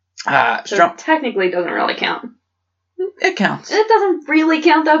 So technically doesn't really count. It counts. It doesn't really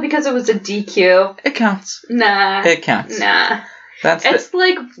count, though, because it was a DQ. It counts. Nah. It counts. Nah. That's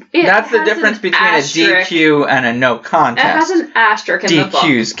the difference between a DQ and a no contest. It has an asterisk in the book.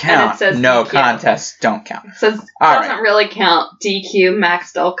 DQs count. Says no DQ. Contests don't count. It says doesn't really count. DQ, Mac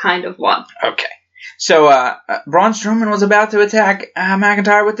still kind of won. Okay. So, Braun Strowman was about to attack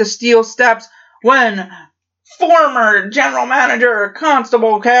McIntyre with the steel steps when former general manager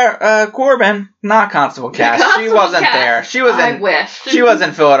Constable Corbin, not Constable Cass, she wasn't there. She was She was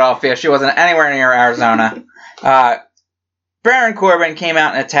in Philadelphia. She wasn't anywhere near Arizona. Baron Corbin came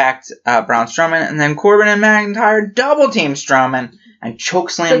out and attacked Braun Strowman, and then Corbin and McIntyre double teamed Strowman and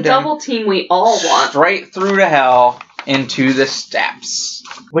chokeslammed him. The double team we all want. Straight through to hell into the steps.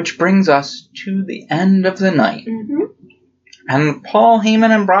 Which brings us to the end of the night. And Paul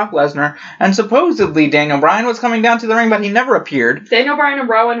Heyman and Brock Lesnar, and supposedly Daniel Bryan was coming down to the ring, but he never appeared. Daniel Bryan and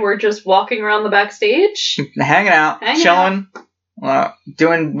Rowan were just walking around the backstage. Hanging out, chilling,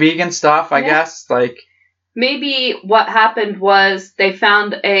 doing vegan stuff, I guess. Like, maybe what happened was they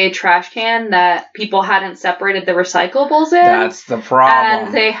found a trash can that people hadn't separated the recyclables in. That's the problem.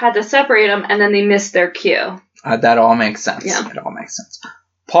 And they had to separate them, and then they missed their cue. That all makes sense. Yeah. It all makes sense.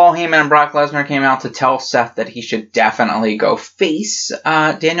 Paul Heyman and Brock Lesnar came out to tell Seth that he should definitely go face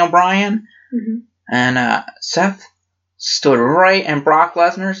Daniel Bryan. Mm-hmm. And Seth stood right in Brock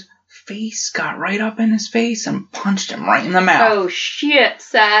Lesnar's face, got right up in his face, and punched him right in the mouth. Oh, shit,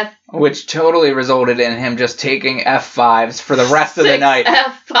 Seth. Which totally resulted in him just taking F5s for the rest of the night.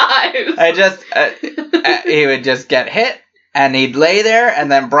 F5s. He would just get hit. And he'd lay there,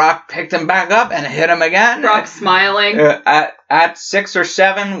 and then Brock picked him back up and hit him again. Brock smiling. At 6 or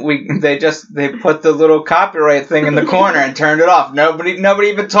 7, they put the little copyright thing in the corner and turned it off. Nobody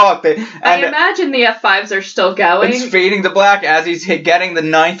even talked. I imagine the F5s are still going. It's fading to black as he's getting the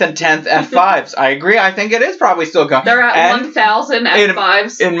 9th and 10th F5s. I agree. I think it is probably still going. They're at 1,000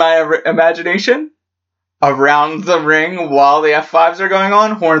 F5s. In my imagination, around the ring while the F5s are going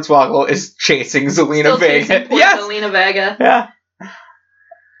on, Hornswoggle is chasing Zelina Vega. Yes! Zelina Vega. Yeah.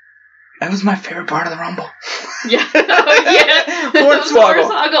 That was my favorite part of the Rumble. Yeah.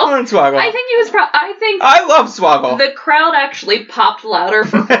 Hornswoggle. I think he was I love Swoggle. The crowd actually popped louder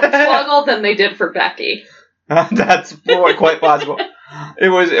for Hornswoggle than they did for Becky. That's quite possible. It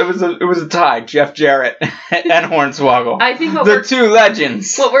was a tie, Jeff Jarrett and Hornswoggle. I think the two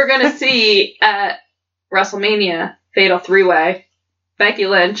legends. What we're going to see at WrestleMania Fatal 3-Way, Becky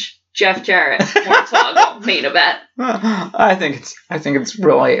Lynch, Jeff Jarrett, Hornswoggle main event. I think it's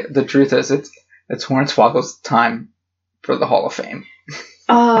really, the truth is it's Hornswoggle's time for the Hall of Fame.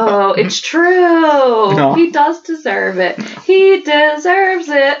 Oh, it's true. No. He does deserve it. He deserves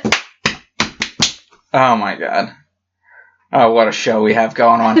it. Oh my God. Oh, what a show we have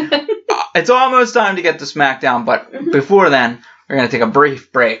going on. It's almost time to get to SmackDown, but before then, we're going to take a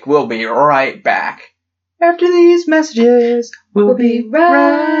brief break. We'll be right back. After these messages, we'll be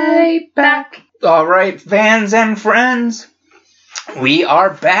right back. All right, fans and friends, we are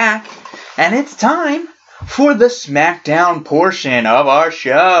back, and it's time for the SmackDown portion of our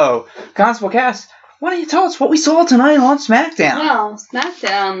show. Constable Cass, why don't you tell us what we saw tonight on SmackDown? Well,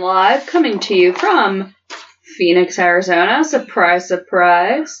 SmackDown Live, coming to you from Phoenix, Arizona. Surprise,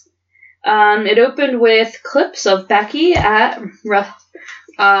 surprise. It opened with clips of Becky at Royal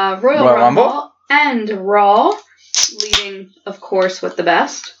Rumble. And Raw, leading, of course, with the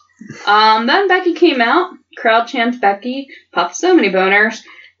best. Then Becky came out. Crowd chants Becky. Puffed so many boners.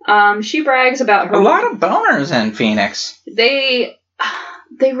 She brags about her... A lot of boners in Phoenix. They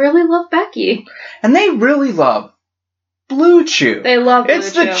really love Becky. And they really love Blue Chew. They love Blue Chew.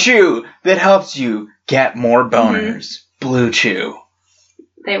 It's the chew that helps you get more boners. Mm-hmm. Blue Chew.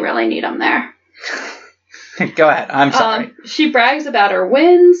 They really need them there. Go ahead. I'm sorry. She brags about her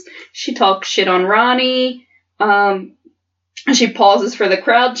wins. She talks shit on Ronnie. She pauses for the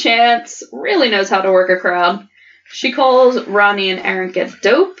crowd chants. Really knows how to work a crowd. She calls Ronnie and Aaron get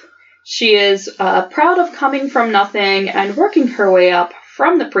dope. She is proud of coming from nothing and working her way up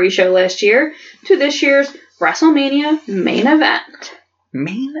from the pre-show last year to this year's WrestleMania main event.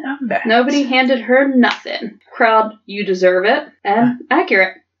 Main event? Nobody handed her nothing. Crowd, you deserve it. And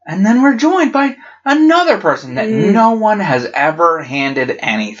accurate. And then we're joined by another person that no one has ever handed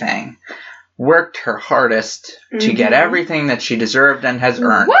anything. Worked her hardest to get everything that she deserved and has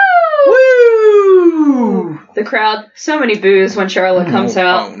earned. Woo! Woo! The crowd, so many boos when Charlotte comes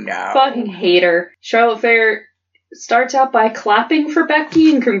out. Oh no. Fucking hate her. Charlotte Flair starts out by clapping for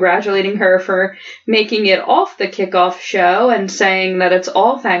Becky and congratulating her for making it off the kickoff show and saying that it's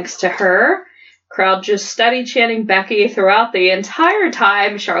all thanks to her. Crowd just steady chanting Becky throughout the entire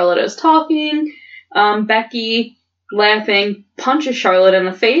time Charlotte is talking. Becky, laughing, punches Charlotte in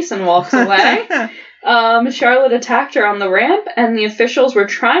the face and walks away. Charlotte attacked her on the ramp, and the officials were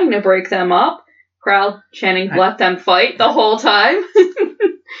trying to break them up. Crowd chanting, let them fight the whole time.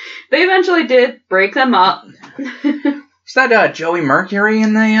 They eventually did break them up. Is that Joey Mercury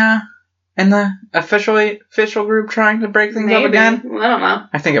in the official group trying to break things up again? I don't know.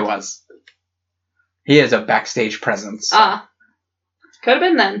 I think it was. He has a backstage presence. So. Could have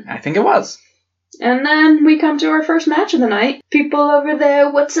been then. I think it was. And then we come to our first match of the night. People over there,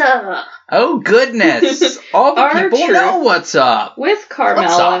 what's up? Oh, goodness. All the people know what's up. With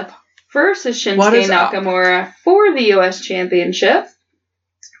Carmella versus Shinsuke Nakamura for the U.S. Championship.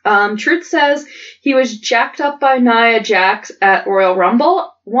 Truth says he was jacked up by Nia Jax at Royal Rumble.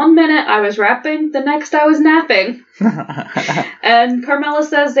 1 minute I was rapping, the next I was napping. And Carmella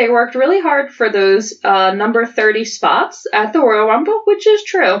says they worked really hard for those number 30 spots at the Royal Rumble, which is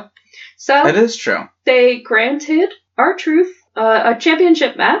true. So it is true. They granted R-Truth a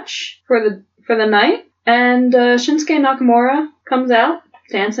championship match for the night, and Shinsuke Nakamura comes out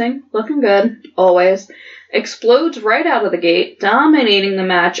dancing, looking good, always. Explodes right out of the gate, dominating the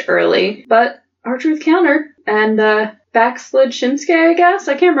match early, but R-Truth countered and backslid Shinsuke, I guess.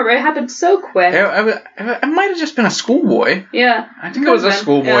 I can't remember. It happened so quick. It might have just been a schoolboy. Yeah. I think it was a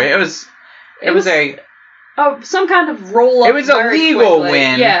schoolboy. Yeah. It was some kind of roll up. It was a legal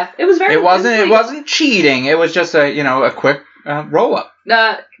win. Yeah. It was very. It wasn't cheating. It was just a quick roll up.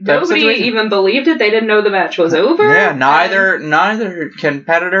 Nobody even believed it. They didn't know the match was over. Yeah, neither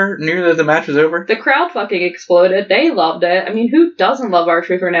competitor knew that the match was over. The crowd fucking exploded. They loved it. I mean, who doesn't love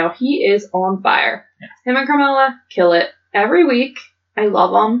R-Truth right now? He is on fire. Yeah. Him and Carmella kill it every week. I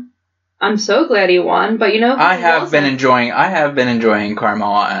love him. I'm so glad he won, but I have been enjoying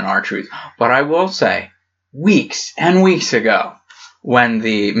Carmella and R-Truth, but I will say, weeks and weeks ago, when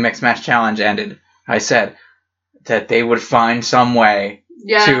the Mixed Match Challenge ended, I said that they would find some way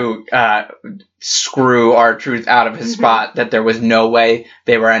to screw R-Truth out of his spot, that there was no way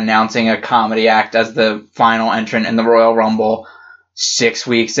they were announcing a comedy act as the final entrant in the Royal Rumble 6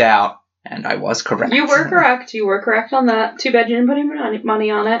 weeks out, and I was correct. You were correct. You were correct on that. Too bad you didn't put any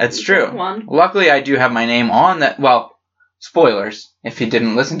money on it. That's true. Luckily, I do have my name on that. Well, spoilers, if you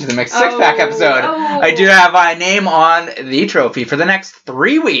didn't listen to the Mixed Six-Pack episode. I do have my name on the trophy for the next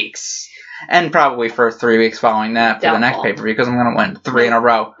 3 weeks. And probably for 3 weeks following that for the next pay-per-view, because I'm going to win 3 in a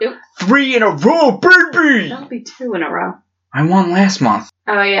row. Nope. 3 in a row, baby! That'll be 2 in a row. I won last month.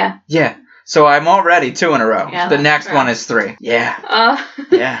 Oh, yeah. Yeah. So I'm already 2 in a row. Yeah, the next one is 3. Yeah.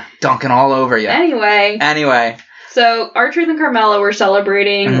 Yeah. Dunking all over you. Anyway. So R-Truth and Carmella were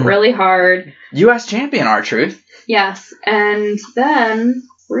celebrating really hard. U.S. champion R-Truth. Yes. And then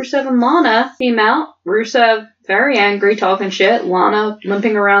Rusev and Lana came out. Rusev very angry, talking shit. Lana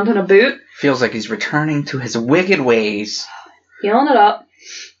limping around in a boot. Feels like he's returning to his wicked ways. Healing it up.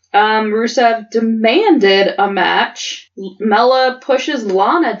 Rusev demanded a match. Mella pushes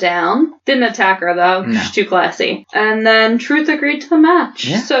Lana down. Didn't attack her, though. No. She's too classy. And then Truth agreed to the match.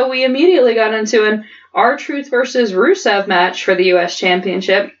 Yeah. So we immediately got into an R-Truth versus Rusev match for the U.S.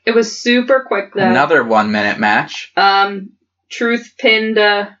 Championship. It was super quick, though. Another 1 minute match. Truth pinned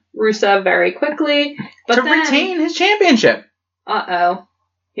Rusev very quickly. But to retain his championship. Uh-oh.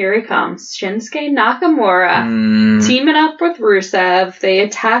 Here he comes. Shinsuke Nakamura teaming up with Rusev. They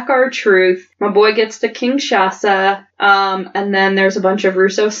attack R-Truth. My boy gets to Kinshasa. And then there's a bunch of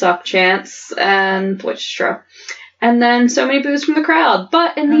Russo suck chants, which is true. And then so many boos from the crowd.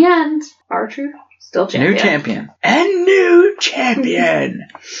 But in the end, R-Truth still champion. New champion. And new champion.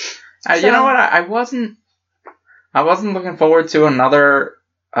 You know what? I wasn't looking forward to another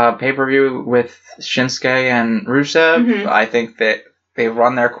pay-per-view with Shinsuke and Rusev. I think that they've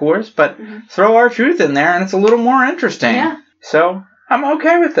run their course, but throw R-Truth in there and it's a little more interesting. Yeah. So I'm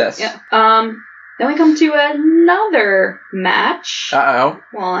okay with this. Yeah. Then we come to another match.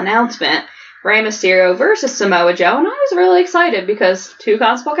 Announcement. Rey Mysterio versus Samoa Joe, and I was really excited because 2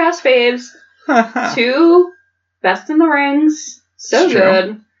 Gospel Cast faves, 2 best in the rings, so it's good.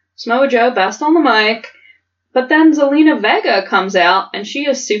 True. Samoa Joe, best on the mic. But then Zelina Vega comes out, and she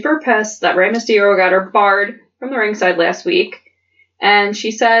is super pissed that Rey Mysterio got her barred from the ringside last week. And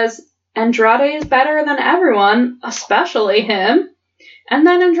she says Andrade is better than everyone, especially him. And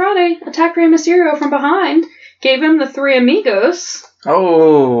then Andrade attacked Rey Mysterio from behind, gave him the 3 Amigos.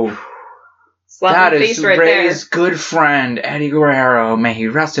 Oh. That is right Rey's good friend, Eddie Guerrero. May he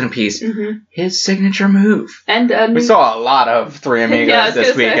rest in peace. His signature move. And we saw a lot of 3 Amigos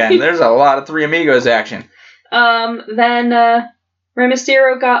this weekend. There's a lot of 3 Amigos action. Then Rey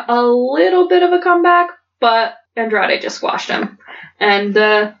Mysterio got a little bit of a comeback, but Andrade just squashed him. And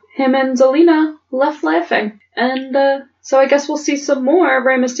him and Zelina left laughing. And so I guess we'll see some more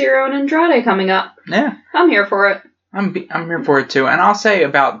Rey Mysterio and Andrade coming up. Yeah. I'm here for it. I'm here for it too. And I'll say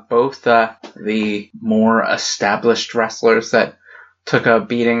about both the more established wrestlers that took a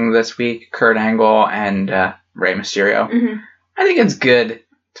beating this week, Kurt Angle and Rey Mysterio. I think it's good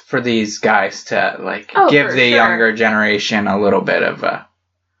for these guys to give the younger generation a little bit of a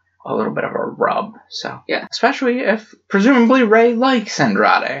rub. So yeah, especially if presumably Rey likes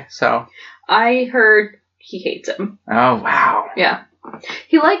Andrade. So I heard he hates him. Oh wow. Yeah,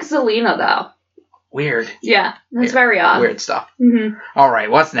 he likes Zelina though. Weird. Yeah, that's very odd. Weird stuff. All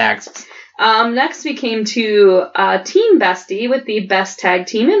right, what's next? Next, we came to Team Bestie with the best tag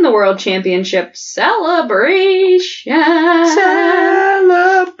team in the World Championship celebration.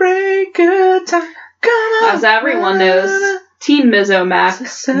 Celebrate good time. As everyone knows, Team Mizzo Mac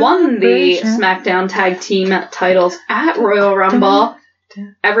won the SmackDown Tag Team titles at Royal Rumble.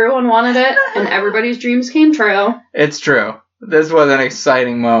 Everyone wanted it, and everybody's dreams came true. It's true. This was an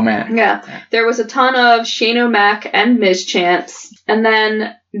exciting moment. Yeah. There was a ton of Shane O'Mac and Miz chants, and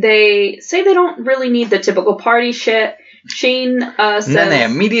then they say they don't really need the typical party shit. Shane says... And then they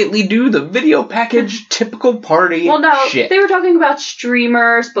immediately do the video package typical party shit. They were talking about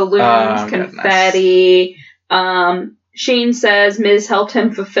streamers, balloons, confetti. Shane says Miz helped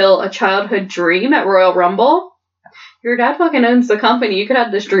him fulfill a childhood dream at Royal Rumble. Your dad fucking owns the company. You could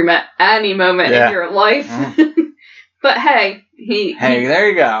have this dream at any moment in your life. But hey, there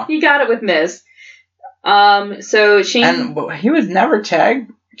you go. He got it with Miz. So Shane... And he was never tag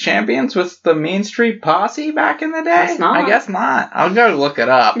champions with the Mean Street Posse back in the day? I guess not. I'll go look it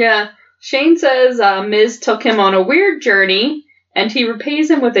up. Yeah. Shane says Miz took him on a weird journey, and he repays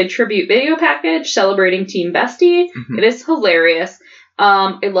him with a tribute video package celebrating Team Bestie. Mm-hmm. It is hilarious.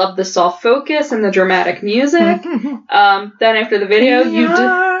 I love the soft focus and the dramatic music. Then after the video, you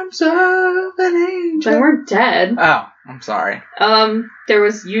They weren't dead. Oh, I'm sorry. There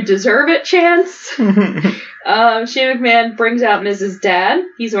was "You Deserve It" chants. Shane McMahon brings out Miz's dad.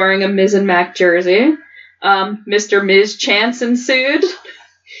 He's wearing a Miz and Mac jersey. Mr. Miz chants ensued.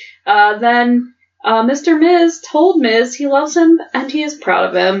 Then Mr. Miz told Miz he loves him and he is proud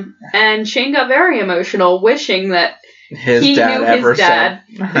of him. And Shane got very emotional, wishing that he knew his dad.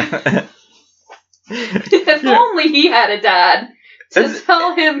 If only he had a dad to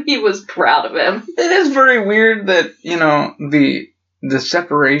tell him he was proud of him. It is very weird that, the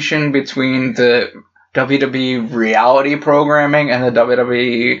separation between the WWE reality programming and the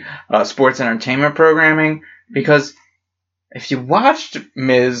WWE sports entertainment programming, because if you watched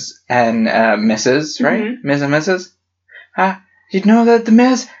Miz and Mrs., right? Mm-hmm. Miz and Mrs., you'd know that the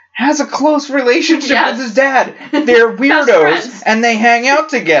Miz has a close relationship with his dad. They're weirdos, and they hang out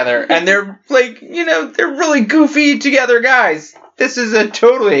together, and they're they're really goofy together guys. This is a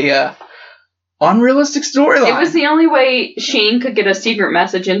totally unrealistic storyline. It was the only way Shane could get a secret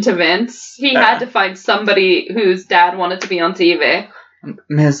message into Vince. He had to find somebody whose dad wanted to be on TV.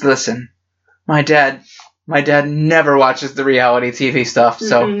 Miz, listen, my dad never watches the reality TV stuff,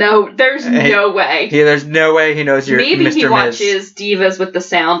 so... No, there's no way. There's no way he knows you're Mr. Miz. Maybe he watches Divas with the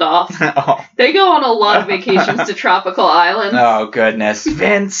sound off. Oh. They go on a lot of vacations to tropical islands. Oh, goodness.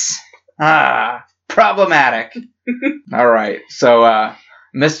 Vince. Problematic. All right, so,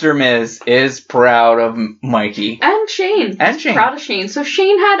 Mr. Miz is proud of Mikey. And Shane. Proud of Shane. So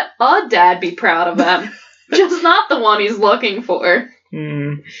Shane had a dad be proud of him. Just not the one he's looking for.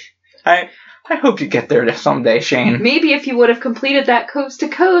 I hope you get there someday, Shane. Maybe if he would have completed that coast to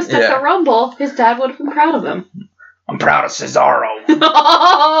coast at the Rumble, his dad would have been proud of him. I'm proud of Cesaro.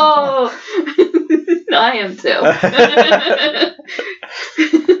 Oh! I am too.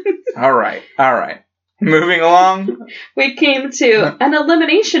 All right. Moving along. We came to an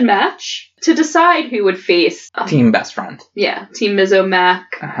elimination match to decide who would face... Team Best Friend. Yeah, Team Mizzo Mac.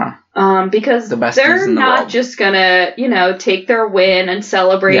 Uh-huh. Because they're not just gonna, take their win and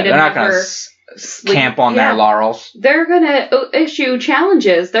celebrate it. They're not gonna camp on their laurels. They're gonna issue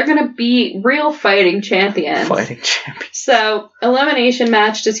challenges. They're gonna be real fighting champions. So, elimination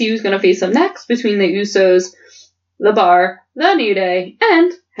match to see who's gonna face them next between the Usos, The Bar, The New Day,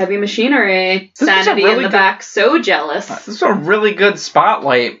 and Heavy Machinery. Sanity in the back, so jealous. This is a really good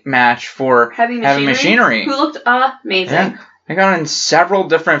spotlight match for Heavy Machinery. Who looked amazing. Yeah. They got in several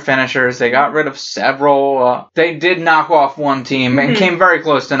different finishers. They got rid of several. They did knock off one team and came very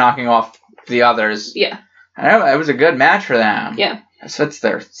close to knocking off the others. Yeah. It was a good match for them. Yeah. So it's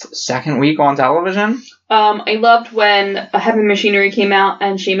their second week on television. I loved when Heavy Machinery came out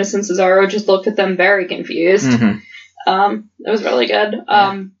and Sheamus and Cesaro just looked at them very confused. Mm-hmm. It was really good.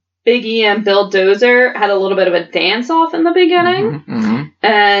 Big E and Bill Dozer had a little bit of a dance-off in the beginning,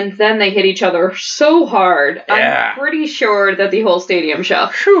 and then they hit each other so hard. Yeah. I'm pretty sure that the whole stadium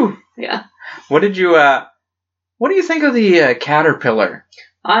shook. Whew. Yeah. What do you think of the Caterpillar?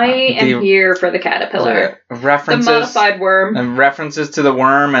 I am here for the Caterpillar. The modified worm. And references to the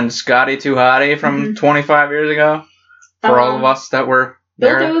worm and Scotty 2 Hotty from 25 years ago. For all of us that were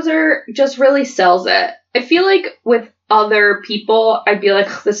there. Bill Dozer just really sells it. I feel like with other people, I'd be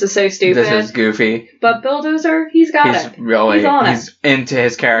like, this is so stupid. This is goofy. But Bill Dozer, he's got it. He's into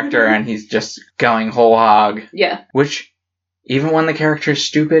his character and he's just going whole hog. Yeah. Which, even when the character is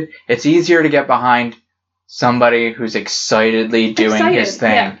stupid, it's easier to get behind somebody who's excitedly doing his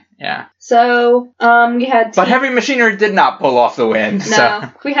thing. Yeah. So, we had... But Heavy Machinery did not pull off the win. No.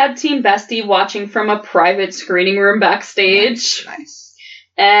 So. We had Team Bestie watching from a private screening room backstage. Nice.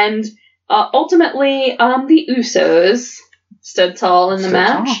 And ultimately, the Usos stood tall in the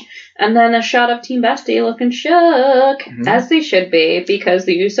match. Tall. And then a shot of Team Bestie looking shook, as they should be, because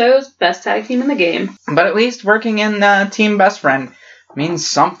the Usos, best tag team in the game. But at least working in Team Best Friend means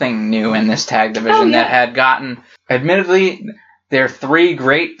something new in this tag division that had gotten, admittedly, they're 3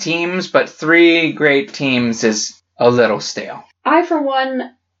 great teams, but 3 great teams is a little stale. I, for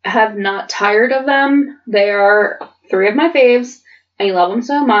one, have not tired of them. They are 3 of my faves. I love them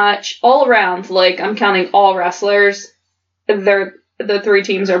so much. All around, like, I'm counting all wrestlers. The 3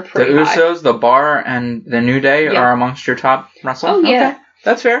 teams are pretty high. The Usos, the Bar, and the New Day are amongst your top wrestlers? Oh, yeah. Okay,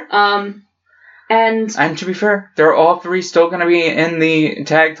 that's fair. And to be fair, they're all 3 still going to be in the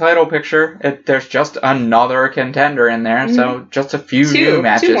tag title picture. There's just another contender in there, so just a few new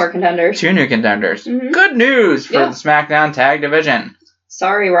matches. 2 more contenders. 2 new contenders. Good news for the SmackDown tag division.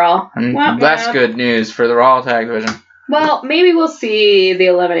 Sorry, Raw. And less good news for the Raw tag division. Well, maybe we'll see the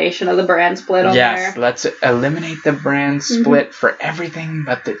elimination of the brand split on there. Yes, let's eliminate the brand split for everything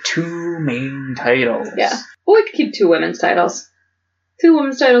but the 2 main titles. Yeah. Well, we could keep 2 women's titles. 2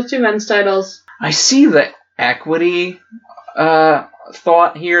 women's titles, 2 men's titles. I see the equity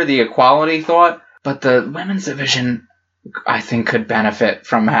thought here, the equality thought, but the women's division, I think, could benefit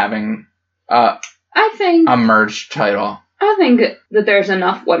from having a merged title. I think that there's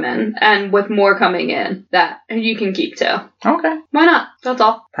enough women, and with more coming in, that you can keep 2. Okay. Why not? That's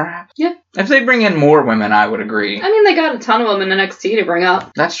all. Perhaps. Yeah. If they bring in more women, I would agree. I mean, they got a ton of them in NXT to bring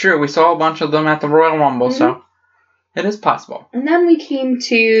up. That's true. We saw a bunch of them at the Royal Rumble, so it is possible. And then we came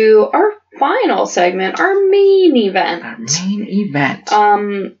to our final segment, our main event.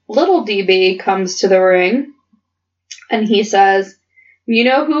 Little DB comes to the ring, and he says, "You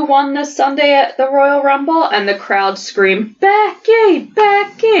know who won this Sunday at the Royal Rumble?" And the crowd screamed, "Becky!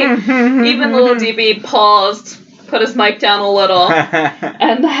 Becky!" Even Little DB paused, put his mic down a little,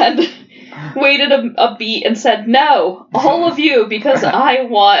 and then waited a beat and said, "No, all of you, because I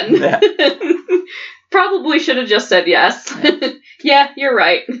won." Probably should have just said yes. Yeah, you're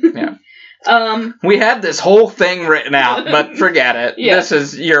right. Yeah. We had this whole thing written out, but forget it. Yeah.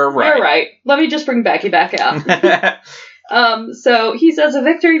 You're right. You're right. Let me just bring Becky back out. So he says a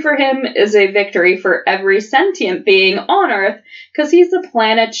victory for him is a victory for every sentient being on Earth, because he's the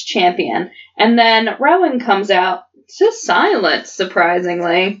planet's champion. And then Rowan comes out to silence,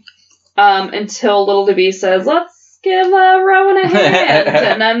 surprisingly, until Little DB says, "Let's give Rowan a hand."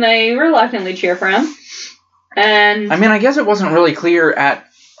 And then they reluctantly cheer for him. And I mean, I guess it wasn't really clear at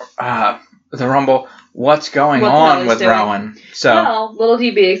the Rumble what's going on with Rowan. So, well, Little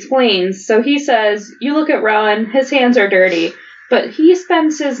DB explains. So he says, "You look at Rowan, his hands are dirty, but he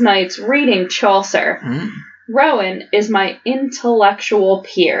spends his nights reading Chaucer. Rowan is my intellectual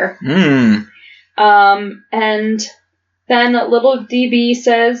peer." And then Little DB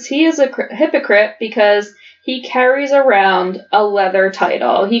says he is a hypocrite because he carries around a leather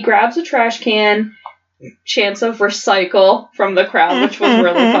title. He grabs a trash can, chants of "recycle" from the crowd, which was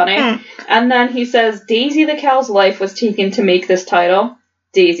really funny. And then he says, "Daisy the cow's life was taken to make this title."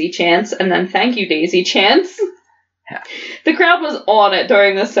 Daisy chants, and then "Thank you, Daisy" chants. Yeah. The crowd was on it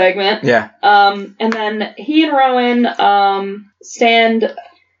during this segment. Yeah. And then he and Rowan stand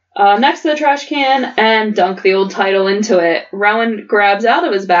next to the trash can and dunk the old title into it. Rowan grabs out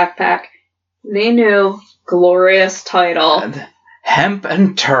of his backpack the new glorious title. Hemp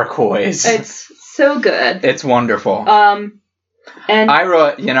and turquoise. It's so good. It's wonderful. And I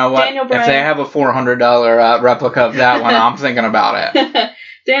wrote, you know what? If they have a $400 replica of that one, I'm thinking about it.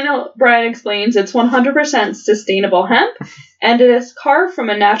 Daniel Bryan explains it's 100% sustainable hemp, and it is carved from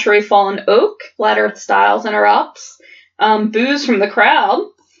a naturally fallen oak. Flat Earth Styles interrupts. Boos from the crowd.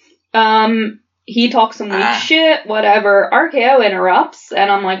 He talks some weak shit, whatever. RKO interrupts, and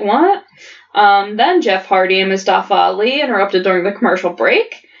I'm like, what? Then Jeff Hardy and Mustafa Ali interrupted during the commercial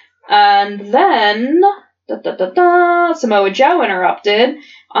break. And then Samoa Joe interrupted.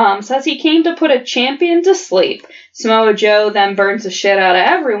 Says he came to put a champion to sleep. Samoa Joe then burns the shit out of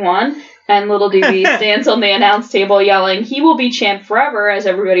everyone. And Little DB stands on the announce table yelling, "He will be champ forever," as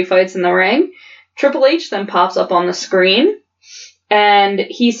everybody fights in the ring. Triple H then pops up on the screen. And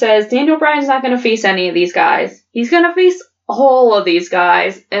he says Daniel Bryan's not going to face any of these guys. He's going to face all of these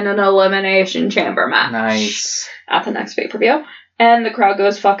guys in an Elimination Chamber match. Nice. At the next pay-per-view. And the crowd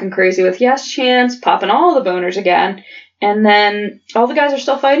goes fucking crazy with yes chants, popping all the boners again. And then all the guys are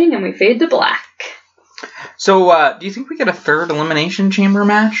still fighting, and we fade to black. So, do you think we get a third Elimination Chamber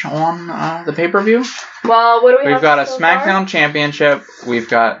match on the pay-per-view? Well, what do we have? We've got a so SmackDown Championship. We've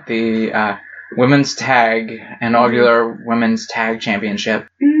got the Women's Tag, inaugural Women's Tag Championship.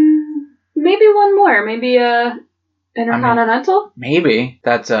 Maybe one more. Maybe a Intercontinental? Maybe.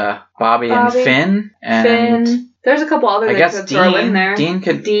 That's Bobby and Finn. And Finn. There's a couple other I things guess to throw in there. Dean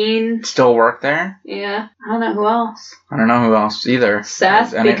could still work there. Yeah. I don't know who else. I don't know who else either.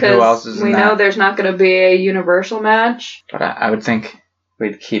 Seth, Who else is because we know there's not going to be a Universal match. But I would think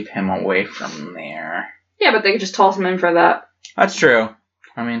we'd keep him away from there. Yeah, but they could just toss him in for that. That's true.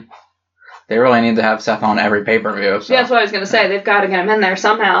 I mean, they really need to have Seth on every pay-per-view. So. Yeah, that's what I was going to say. They've got to get him in there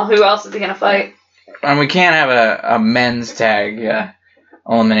somehow. Who else is he going to fight? And we can't have a men's tag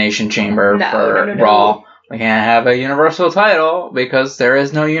elimination chamber for No. Raw. We can't have a Universal title because there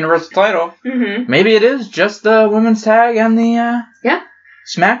is no Universal title. Mm-hmm. Maybe it is just the women's tag and the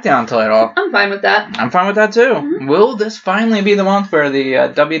SmackDown title. I'm fine with that. I'm fine with that too. Mm-hmm. Will this finally be the month where the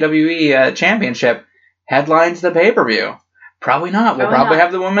WWE Championship headlines the pay-per-view? Probably not. We'll probably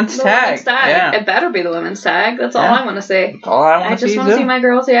have the women's tag. Yeah. It better be the women's tag. That's all I want to see. That's all I want to see. I just want to see my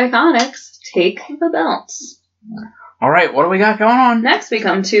girls, the Iconics, take the belts. All right, what do we got going on? Next, we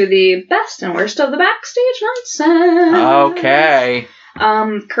come to the best and worst of the backstage nonsense. Okay.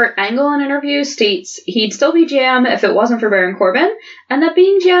 Kurt Angle in an interview states he'd still be GM if it wasn't for Baron Corbin, and that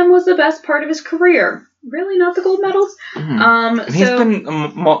being GM was the best part of his career. Really, not the gold medals. Mm-hmm. He's been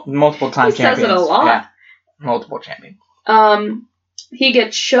multiple time champion. He says it a lot. Yeah. Multiple champion. He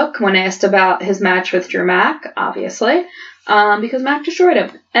gets shook when asked about his match with Drew Mac, obviously, because Mac destroyed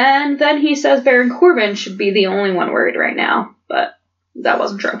him. And then he says Baron Corbin should be the only one worried right now, but that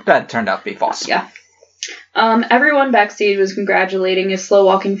wasn't true. That turned out to be false. Yeah. Everyone backstage was congratulating his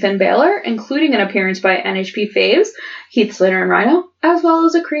slow-walking Finn Balor, including an appearance by NHP faves, Heath Slater and Rhino, as well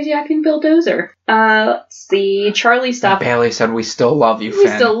as a crazy-acting Bill Dozer. Let's see, Charlie stopped... Bailey said, "We still love you, Finn. We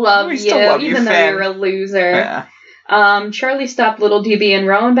still love you, even though you're a loser." Yeah. Charlie stopped Little DB and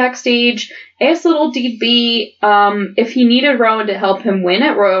Rowan backstage, asked Little DB if he needed Rowan to help him win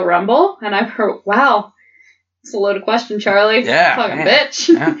at Royal Rumble, and I've heard, wow, it's a loaded question, Charlie. Yeah, fucking bitch.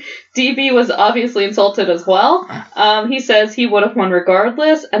 Yeah. DB was obviously insulted as well. He says he would have won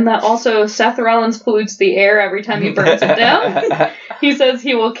regardless, and that also Seth Rollins pollutes the air every time he burns it down. He says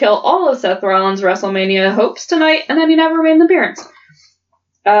he will kill all of Seth Rollins' WrestleMania hopes tonight, and then he never made an appearance.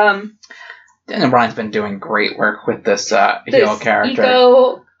 Daniel Bryan's been doing great work with this heel character.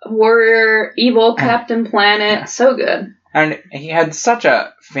 Eco warrior, evil Captain Planet, so good. And he had such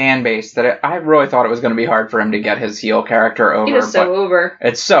a fan base that I really thought it was going to be hard for him to get his heel character over. He was so over.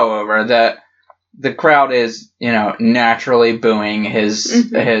 It's so over that the crowd is, naturally booing his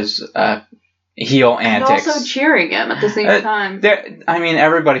heel antics. And also cheering him at the same time.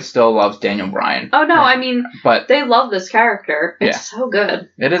 Everybody still loves Daniel Bryan. Oh, no, but they love this character. It's so good.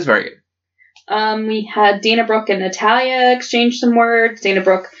 It is very good. We had Dana Brooke and Natalya exchange some words. Dana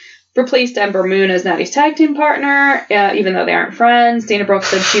Brooke replaced Ember Moon as Natty's tag team partner, even though they aren't friends. Dana Brooke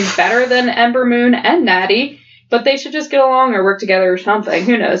said she's better than Ember Moon and Natty, but they should just get along or work together or something.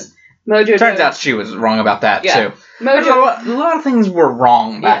 Who knows? Turns out she was wrong about that, too. A lot of things were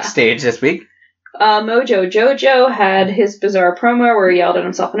wrong backstage this week. Mojo Jojo had his bizarre promo where he yelled at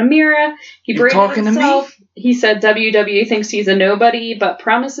himself in a mirror. He braided himself. He said WWE thinks he's a nobody, but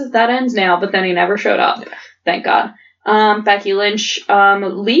promises that ends now, but then he never showed up. Yeah. Thank God. Becky Lynch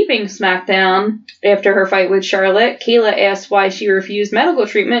leaving SmackDown after her fight with Charlotte. Kayla asked why she refused medical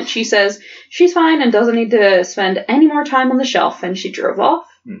treatment. She says she's fine and doesn't need to spend any more time on the shelf, and she drove off.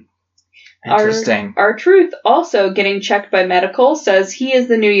 Interesting. Our Truth, also getting checked by medical, says he is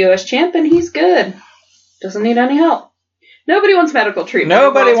the new U.S. champ and he's good. Doesn't need any help. Nobody wants medical treatment.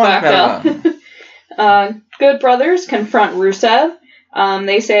 Nobody wants medical. Good Brothers confront Rusev.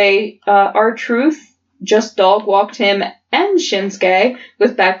 They say our Truth just dog walked him and Shinsuke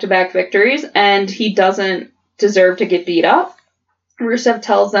with back-to-back victories, and he doesn't deserve to get beat up. Rusev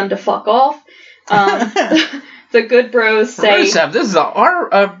tells them to fuck off. The Good Bros say... Rusev, this is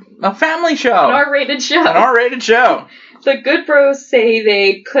a family show. An R-rated show. An R-rated show. The Good Bros say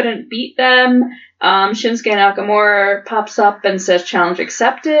they couldn't beat them. Shinsuke Nakamura pops up and says challenge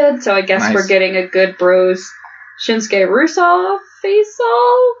accepted. So I guess we're getting a Good Bros Shinsuke Rusev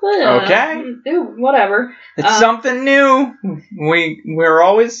face-off. Okay. Whatever. It's something new. We're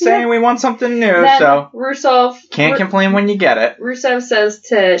always saying we want something new, so Rusev can't complain when you get it. Rusev says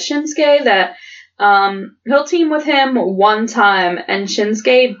to Shinsuke that he'll team with him one time, and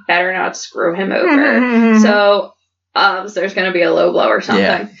Shinsuke better not screw him over. So there's going to be a low blow or something.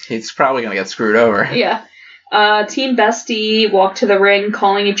 Yeah, he's probably going to get screwed over. Yeah. Team Bestie walked to the ring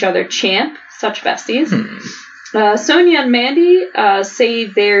calling each other champ. Such besties. Sonya and Mandy say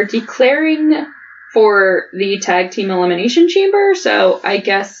they're declaring for the tag team elimination chamber, so I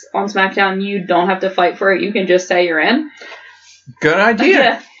guess on SmackDown you don't have to fight for it, you can just say you're in. Good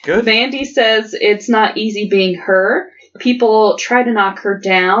idea. Good. Mandy says it's not easy being her. People try to knock her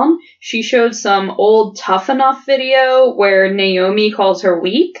down. She showed some old Tough Enough video where Naomi calls her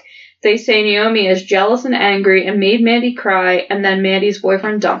weak. They say Naomi is jealous and angry and made Mandy cry, and then Mandy's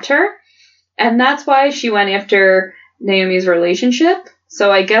boyfriend dumped her. And that's why she went after Naomi's relationship. So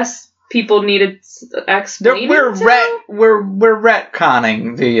I guess people needed explaining. We're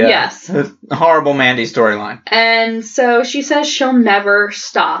retconning the horrible Mandy storyline. And so she says she'll never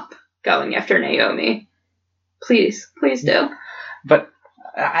stop going after Naomi. Please do. But,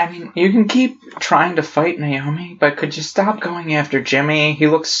 I mean, you can keep trying to fight Naomi, but could you stop going after Jimmy? He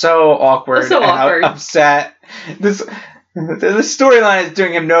looks so awkward and upset. This storyline is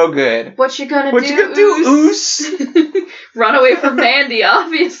doing him no good. What you gonna do, Oos? Run away from Mandy,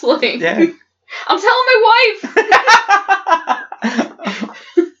 obviously. Yeah. I'm telling my wife!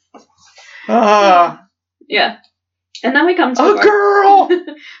 Yeah. And then we come to a girl!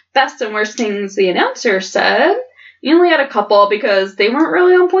 Best and worst things the announcer said. You only had a couple because they weren't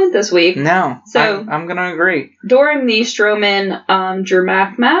really on point this week. No, so I'm going to agree. During the Strowman Drew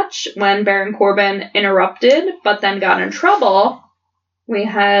Mac match, when Baron Corbin interrupted but then got in trouble, we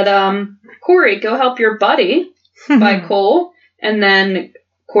had Corey, go help your buddy by Cole. And then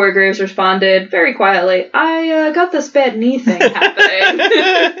Corey Graves responded very quietly, I got this bad knee thing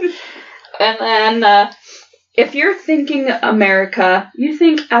happening. And then if you're thinking America, you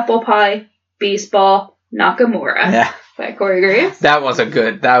think apple pie, baseball, Nakamura. Yeah. By Corey Graves. That was a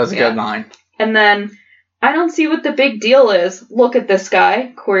good line. And then, I don't see what the big deal is. Look at this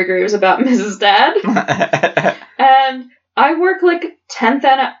guy, Corey Graves about Mrs. Dad. And I work like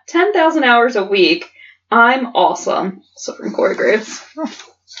 10,000 hours a week. I'm awesome. So from Corey Graves.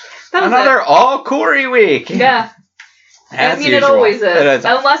 Another all Corey week. Yeah. As usual. It always is. It is.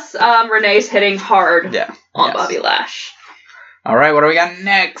 Unless Renee's hitting hard on Bobby Lash. All right, what do we got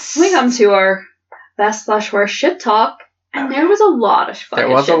next? We come to our best/worst shit talk, and there was a lot of fun. There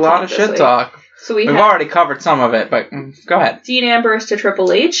was a lot of shit talk. So we've already covered some of it, but go ahead. Dean Ambrose to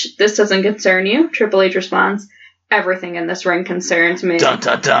Triple H. This doesn't concern you. Triple H responds, everything in this ring concerns me. Dun,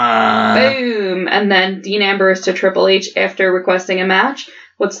 dun, dun. Boom. And then Dean Ambrose to Triple H after requesting a match.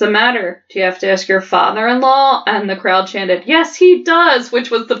 What's the matter? Do you have to ask your father-in-law? And the crowd chanted, yes, he does, which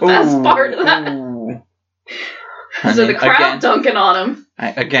was the best part of that. So the crowd dunking on him.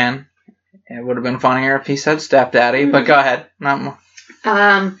 Again, it would have been funnier if he said stepdaddy, but go ahead. Not more.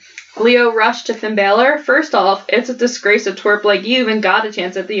 Leo Rush to Finn Balor. First off, it's a disgrace a twerp like you even got a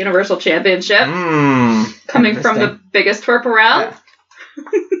chance at the Universal Championship. Coming from the biggest twerp around.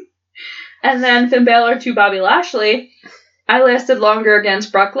 Yeah. And then Finn Balor to Bobby Lashley. I lasted longer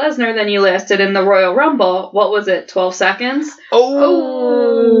against Brock Lesnar than you lasted in the Royal Rumble. What was it, 12 seconds?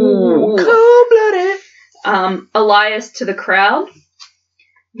 Oh. Cold-blooded. Elias to the crowd.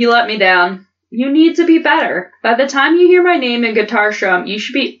 You let me down. You need to be better. By the time you hear my name in Guitar Strum, you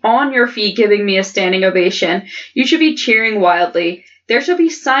should be on your feet giving me a standing ovation. You should be cheering wildly. There should be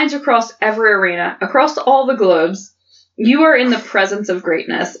signs across every arena, across all the globes. You are in the presence of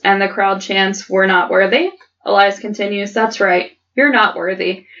greatness. And the crowd chants, we're not worthy. Elias continues, that's right. You're not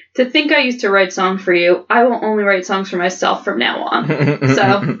worthy. To think I used to write songs for you, I will only write songs for myself from now on.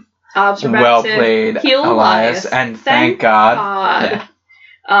 So, well played, heel Elias. And thank God.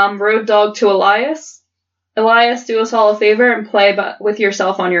 Yeah. Road Dogg to Elias. Elias, do us all a favor and play with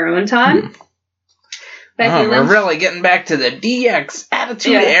yourself on your own time. We're really getting back to the DX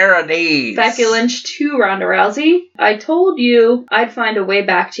Attitude Era days. Becky Lynch to Ronda Rousey. I told you I'd find a way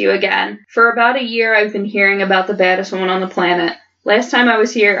back to you again. For about a year, I've been hearing about the baddest woman on the planet. Last time I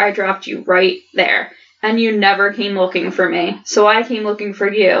was here, I dropped you right there. And you never came looking for me. So I came looking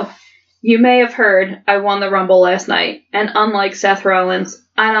for you. You may have heard I won the Rumble last night. And unlike Seth Rollins,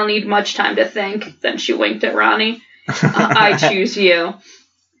 I don't need much time to think. Then she winked at Ronnie. I choose you.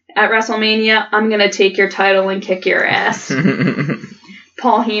 At WrestleMania, I'm going to take your title and kick your ass.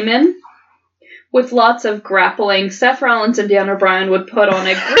 Paul Heyman. With lots of grappling, Seth Rollins and Daniel Bryan would put on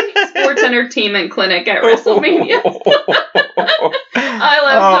a great sports entertainment clinic at WrestleMania. I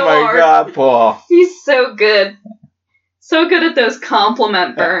love so hard. Oh my God, Paul. He's so good. So good at those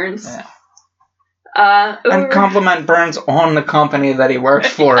compliment burns. Yeah. And compliment burns on the company that he works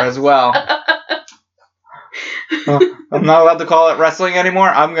for as well. I'm not allowed to call it wrestling anymore.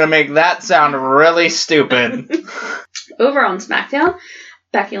 I'm going to make that sound really stupid. Over on SmackDown,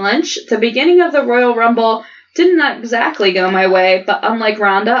 Becky Lynch. The beginning of the Royal Rumble Didn't exactly go my way, but unlike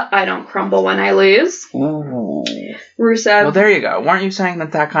Ronda, I don't crumble when I lose. Ooh. Rusev. Well, there you go. Weren't you saying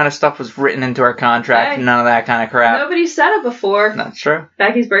that kind of stuff was written into our contract and none of that kind of crap? Nobody said it before. That's true.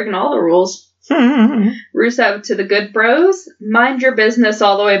 Becky's breaking all the rules. Rusev to the Good Bros. Mind your business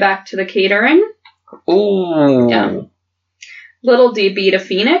all the way back to the catering. Ooh. Yeah. Little DB to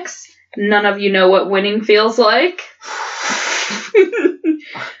Phoenix. None of you know what winning feels like.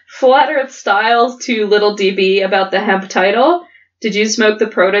 Flat Earth Styles to Little DB about the hemp title. Did you smoke the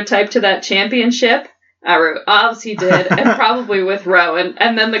prototype to that championship? I wrote, obviously he did, and probably with Rowan.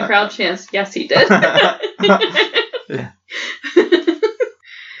 And then the crowd chants, yes, he did.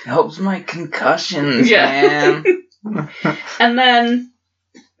 Helps my concussions, man. And then,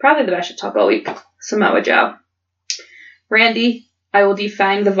 probably the best shit talk all week, Samoa Joe. Randy, I will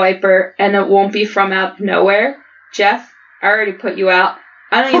defang the Viper, and it won't be from out of nowhere. Jeff, I already put you out.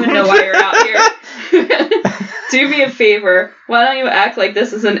 I don't even know why you're out here. Do me a favor. Why don't you act like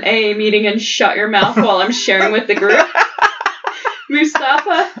this is an AA meeting and shut your mouth while I'm sharing with the group?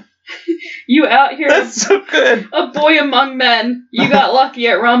 Mustafa, you out here. That's so good. A boy among men. You got lucky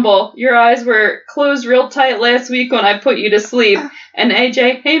at Rumble. Your eyes were closed real tight last week when I put you to sleep. And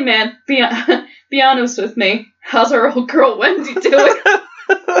AJ, hey man, be honest with me. How's our old girl Wendy doing?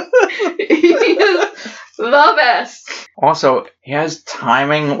 He is the best. Also, he has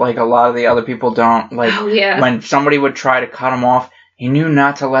timing like a lot of the other people don't. Like, when somebody would try to cut him off, he knew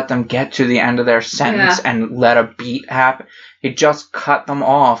not to let them get to the end of their sentence and let a beat happen. He just cut them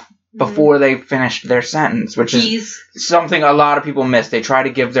off before they finished their sentence, which is something a lot of people miss. They try to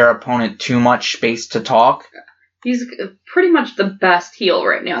give their opponent too much space to talk. He's pretty much the best heel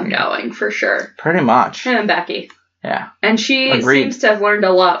right now going, for sure. Pretty much. Him and Becky. Yeah. And she seems to have learned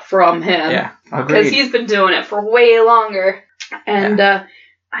a lot from him. Yeah, agreed. Because he's been doing it for way longer. And I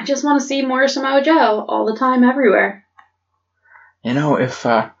just want to see more Samoa Joe all the time, everywhere. You know, if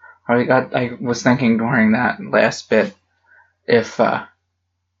I was thinking during that last bit, if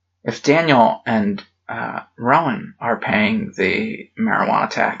Daniel and Rowan are paying the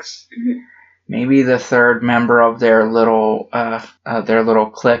marijuana tax, maybe the third member of their little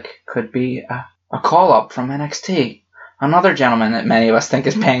clique could be a call up from NXT. Another gentleman that many of us think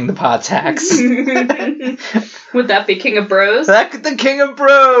is paying the pod tax. Would that be King of Bros? The King of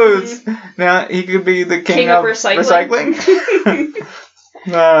Bros! Now, he could be the King of recycling.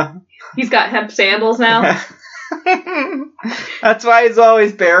 He's got hemp sandals now. That's why he's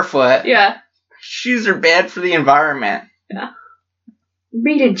always barefoot. Yeah. Shoes are bad for the environment. Yeah.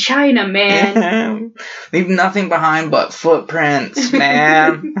 Made in China, man. Leave nothing behind but footprints,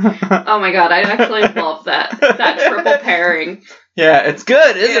 man. Oh my god, I actually love that triple pairing. Yeah, it's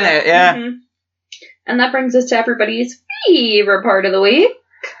good, isn't it? Yeah. Mm-hmm. And that brings us to everybody's favorite part of the week.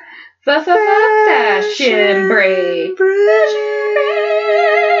 Fashion break.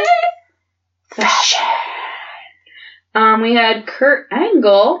 Fashion. We had Kurt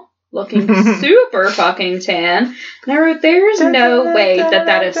Angle looking super fucking tan. And I wrote, there's no way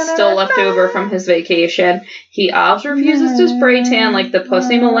that is still left over from his vacation. He always refuses to spray tan like the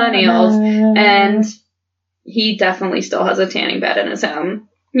pussy millennials. And he definitely still has a tanning bed in his home.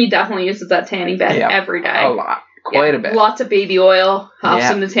 He definitely uses that tanning bed every day. A lot. Quite a bit. Lots of baby oil. Hops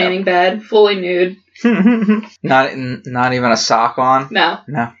in the tanning bed. Fully nude. Not even a sock on? No.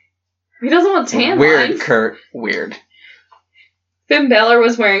 He doesn't want tan Weird, lines. Kurt. Weird. Finn Balor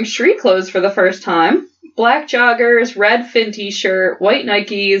was wearing street clothes for the first time. Black joggers, red Finn t-shirt, white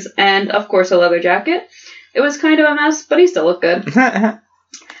Nikes, and, of course, a leather jacket. It was kind of a mess, but he still looked good. The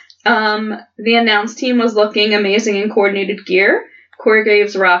announce team was looking amazing in coordinated gear. Corey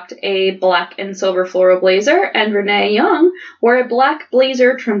Graves rocked a black and silver floral blazer, and Renee Young wore a black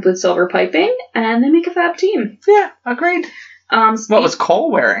blazer trimmed with silver piping, and they make a fab team. Yeah, agreed. What was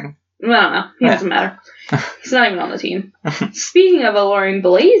Cole wearing? I don't know. He doesn't matter. He's not even on the team. Speaking of alluring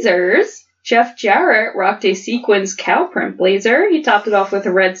blazers, Jeff Jarrett rocked a sequins cow print blazer. He topped it off with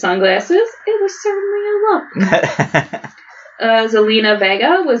red sunglasses. It was certainly a look. Zelina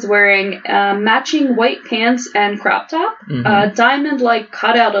Vega was wearing matching white pants and crop top. Diamond-like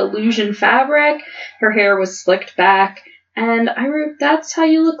cutout illusion fabric. Her hair was slicked back. And I wrote, that's how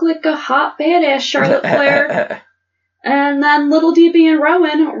you look like a hot badass Charlotte Flair. And then Little DB and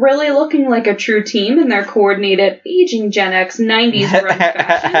Rowan really looking like a true team in their coordinated aging Gen X 90s grunge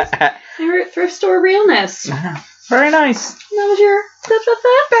fashions. I wrote thrift store realness. Very nice. And that was your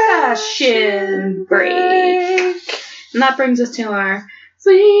fashion break. And that brings us to our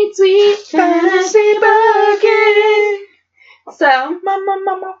sweet, sweet fantasy bucket. So,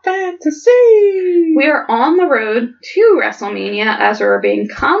 Mama fantasy. we are on the road to WrestleMania, as we're being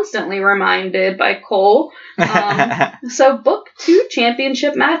constantly reminded by Cole. So book 2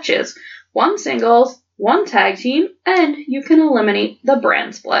 championship matches. 1 singles, 1 tag team, and you can eliminate the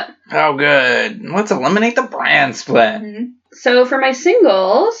brand split. Oh, good. Let's eliminate the brand split. Mm-hmm. So for my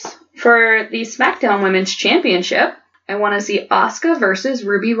singles, for the SmackDown Women's Championship, I want to see Asuka versus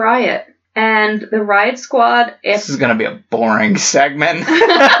Ruby Riott. And the Riott Squad... This is going to be a boring segment. The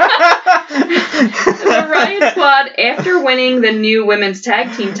Riott Squad, after winning the new women's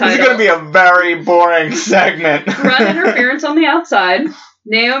tag team title... This is going to be a very boring segment. run interference on the outside.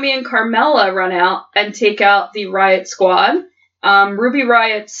 Naomi and Carmella run out and take out the Riott Squad. Ruby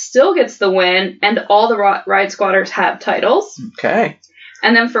Riott still gets the win, and all the Riott Squatters have titles. Okay.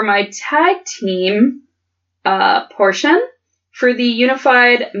 And then for my tag team portion... For the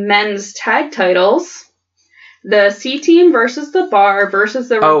unified men's tag titles, the C Team versus the Bar versus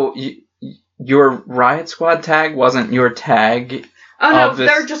the... Oh, your Riott Squad tag wasn't your tag? Oh, no,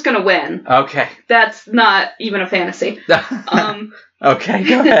 they're just going to win. Okay. That's not even a fantasy. Okay,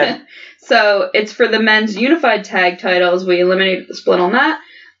 go ahead. So, it's for the men's unified tag titles. We eliminated the split on that.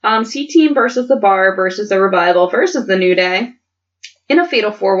 C Team versus the Bar versus the Revival versus the New Day in a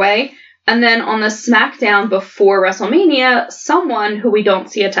Fatal 4-Way. And then on the SmackDown before WrestleMania, someone who we don't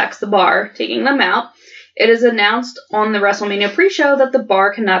see attacks the Bar, taking them out. It is announced on the WrestleMania pre-show that the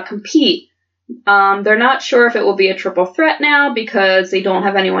Bar cannot compete. They're not sure if it will be a triple threat now because they don't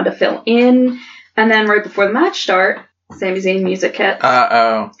have anyone to fill in. And then right before the match start, Sami Zayn music hits.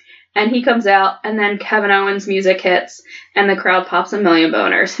 Uh-oh. And he comes out, and then Kevin Owens music hits, and the crowd pops a million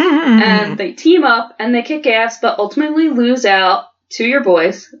boners. And they team up, and they kick ass, but ultimately lose out to your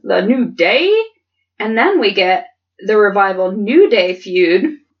boys, the New Day, and then we get the Revival New Day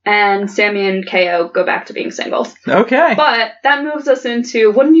feud, and Sami and KO go back to being singles. Okay. But that moves us into,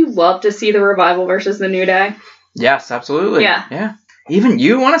 wouldn't you love to see the Revival versus the New Day? Yes, absolutely. Yeah. Even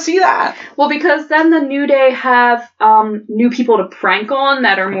you want to see that? Well, because then the New Day have new people to prank on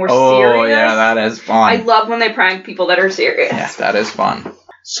that are more serious. Oh, yeah, that is fun. I love when they prank people that are serious. Yes, that is fun.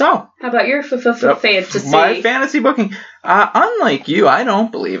 So, how about your fantasy? My fantasy booking. Unlike you, I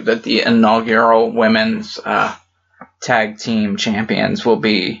don't believe that the inaugural women's tag team champions will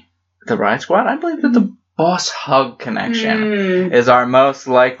be the Riott Squad. I believe that the Boss Hug Connection is our most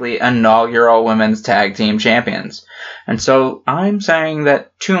likely inaugural women's tag team champions. And so I'm saying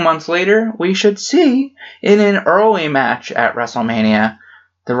that 2 months later, we should see in an early match at WrestleMania,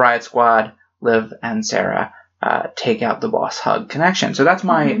 the Riott Squad, Liv and Sarah, take out the Boss Hug Connection. So that's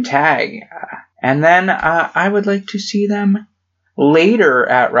my tag. And then I would like to see them later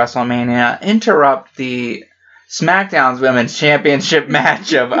at WrestleMania interrupt the SmackDown's Women's Championship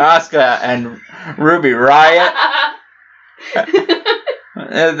match of Asuka and Ruby Riott.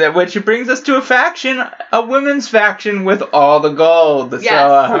 Which brings us to a women's faction with all the gold.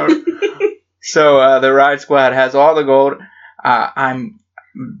 Yes. So the Riott Squad has all the gold. I'm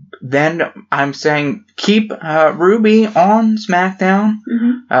saying keep Ruby on SmackDown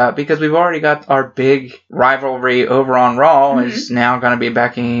because we've already got our big rivalry over on Raw. Is now going to be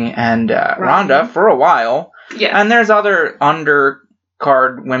Becky and Ronda for a while. Yeah. And there's other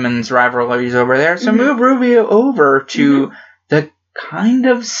undercard women's rivalries over there. So move Ruby over to the kind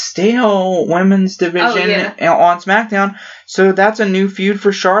of stale women's division on SmackDown. So that's a new feud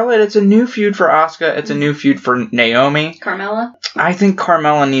for Charlotte. It's a new feud for Asuka. It's a new feud for Naomi. Carmella? I think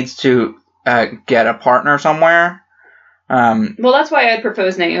Carmella needs to get a partner somewhere. Well, that's why I'd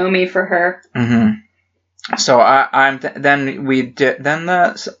propose Naomi for her. So then the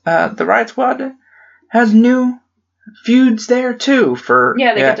Riott Squad has new feuds there too for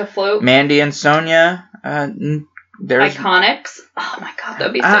they get to float. Mandy and Sonya. There's Iconics. Oh my god,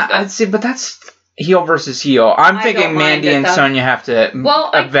 that'd be so good. I'd say, but that's heel versus heel. I'm thinking Mandy and Sonya have to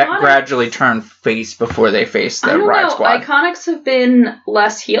gradually turn face before they face the Riott Squad. Iconics have been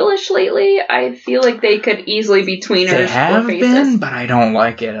less heelish lately. I feel like they could easily be tweeners. They have been, but I don't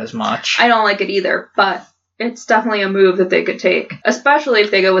like it as much. I don't like it either, but it's definitely a move that they could take, especially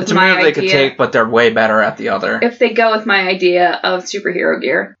if they go with my idea. It's a move they could take, but they're way better at the other. If they go with my idea of superhero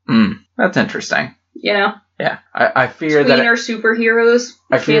gear. That's interesting. You know? Yeah, I fear that tweener superheroes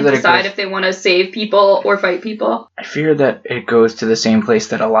can't decide if they want to save people or fight people. I fear that it goes to the same place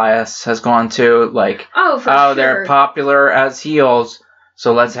that Elias has gone to. Like, sure. They're popular as heels,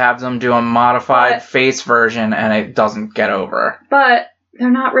 so let's have them do a modified face version, and it doesn't get over. But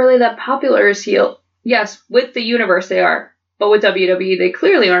they're not really that popular as heel. Yes, with the universe they are, but with WWE they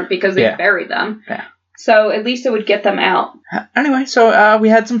clearly aren't because they buried them. Yeah. So at least it would get them out. Anyway, so we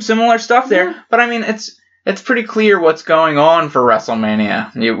had some similar stuff there, but I mean, it's pretty clear what's going on for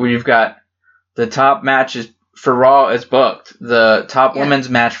WrestleMania. You've got the top matches for Raw is booked. The top women's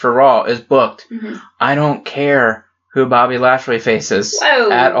match for Raw is booked. Mm-hmm. I don't care who Bobby Lashley faces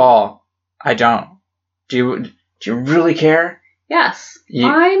at all. I don't. Do you really care? Yes.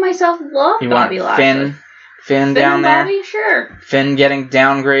 I myself love Bobby Lashley. Finn down there? Bobby, sure. Finn getting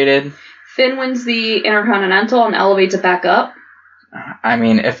downgraded. Finn wins the Intercontinental and elevates it back up. I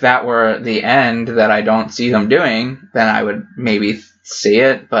mean, if that were the end that I don't see them doing, then I would maybe see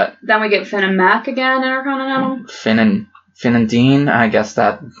it, but... Then we get Finn and Mac again, Intercontinental? Finn and Dean, I guess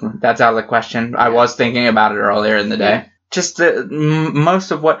that's out of the question. I was thinking about it earlier in the day. Just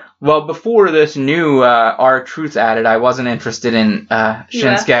most of what... Well, before this new R-Truth added, I wasn't interested in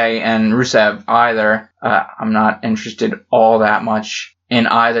Shinsuke and Rusev either. I'm not interested all that much in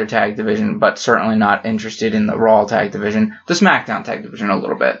either tag division, but certainly not interested in the Raw tag division. The SmackDown tag division a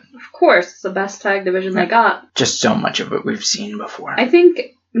little bit. Of course, it's the best tag division they got. Just so much of it we've seen before. I think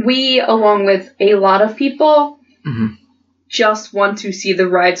we, along with a lot of people, just want to see the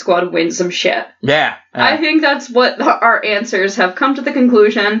Riot Squad win some shit. Yeah. I think that's what our answers have come to the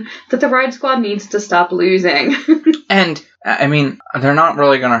conclusion, that the Riot Squad needs to stop losing. And, I mean, they're not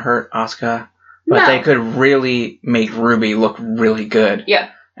really going to hurt Asuka. But they could really make Ruby look really good.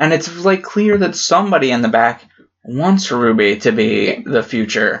 Yeah. And it's like clear that somebody in the back wants Ruby to be the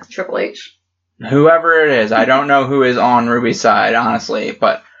future. Triple H. Whoever it is. I don't know who is on Ruby's side, honestly.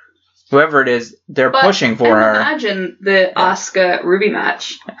 But whoever it is, they're pushing for her. Imagine the Asuka Ruby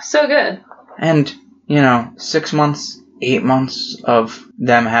match. So good. And, 6 months, 8 months of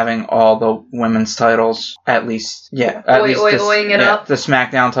them having all the women's titles, at least, the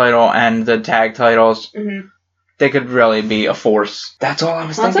SmackDown title and the tag titles, they could really be a force. That's all I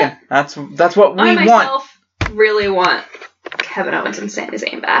was thinking. That's what we want. I myself really want Kevin Owens and Sami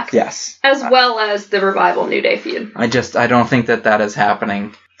Zayn back. Yes. As well as the Revival New Day feud. I don't think that is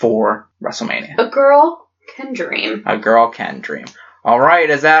happening for WrestleMania. A girl can dream. A girl can dream. All right,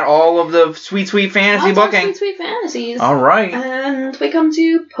 is that all of the sweet, sweet fantasy booking? Sweet fantasies. All right. And we come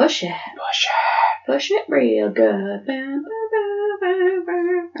to Push It. Push It. Push it real good.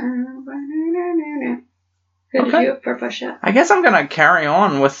 Who did you for Push It? I guess I'm going to carry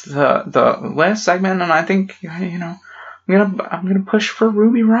on with the last segment, and I think, I'm gonna push for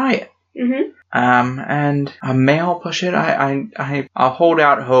Ruby Riott. And a male Push It. I'll hold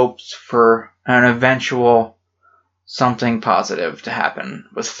out hopes for an eventual something positive to happen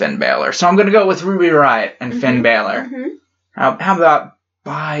with Finn Balor. So I'm going to go with Ruby Riott and Finn Balor. How about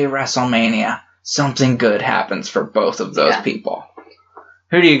by WrestleMania, something good happens for both of those people?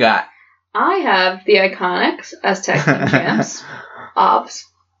 Who do you got? I have the Iconics as tag team champs. Obs.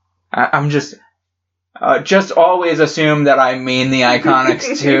 I'm just always assume that I mean the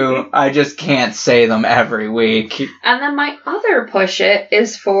Iconics too. I just can't say them every week. And then my other Push It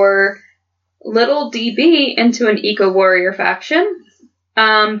is for Little DB into an Eco Warrior faction.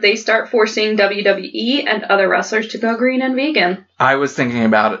 They start forcing WWE and other wrestlers to go green and vegan. I was thinking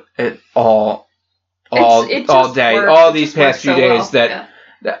about it all day, all these past few days that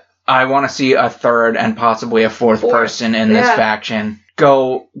I want to see a third and possibly a fourth person in this faction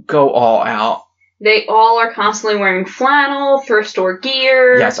go all out. They all are constantly wearing flannel, thrift store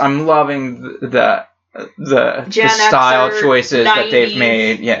gear. Yes, I'm loving the style choices that they've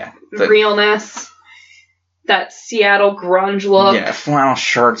made. Yeah. The realness, that Seattle grunge look. Yeah, flannel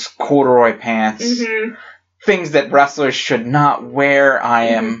shirts, corduroy pants, things that wrestlers should not wear.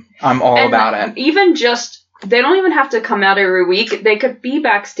 I'm all about it. Even just, they don't even have to come out every week. They could be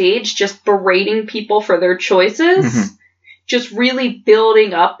backstage just berating people for their choices, just really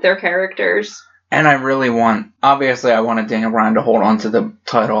building up their characters. And I really obviously I wanted Daniel Bryan to hold on to the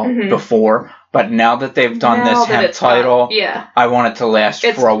title before. But now that they've done this hemp title, I want it to last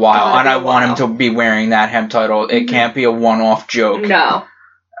for a while. And I want him to be wearing that hemp title. It can't be a one-off joke. No.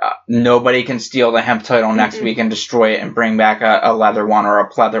 Nobody can steal the hemp title next week and destroy it and bring back a leather one or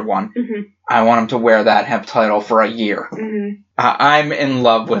a pleather one. I want him to wear that hemp title for a year. I'm in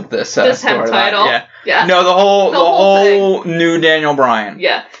love with this hemp title. Yeah. No, the whole new Daniel Bryan.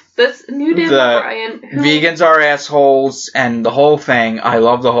 Yeah. This new Daniel Bryan. Vegans are assholes and the whole thing. I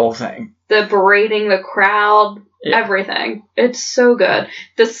love the whole thing. The berating the crowd, everything. It's so good.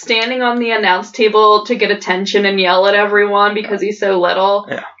 The standing on the announce table to get attention and yell at everyone because he's so little.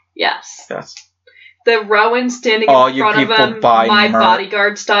 Yeah. Yes. The Rowan standing in front of him, my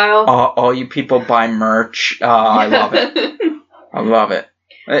bodyguard style. All you people buy merch. I love it. I love it.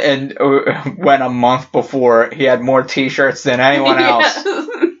 And when a month before, he had more t-shirts than anyone else.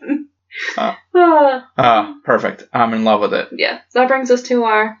 Perfect. I'm in love with it. Yeah. So that brings us to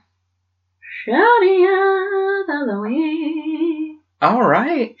our Shout-out of the week. All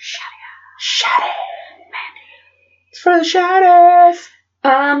right. Shout-out. It's for the shout-outs.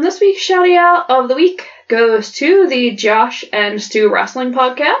 This week's shout-out of the week goes to the Josh and Stu Wrestling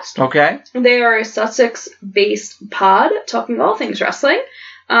Podcast. Okay. They are a Sussex-based pod talking all things wrestling.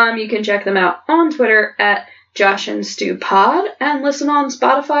 You can check them out on Twitter at Josh and Stu Pod and listen on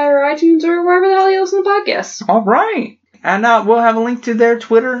Spotify or iTunes or wherever the hell you listen to podcasts. All right. And we'll have a link to their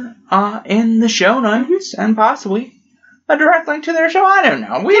Twitter in the show notes and possibly a direct link to their show. I don't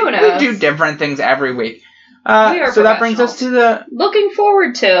know. We do different things every week. So that brings us to the... Looking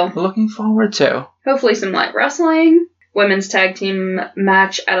forward to. Hopefully some live wrestling, women's tag team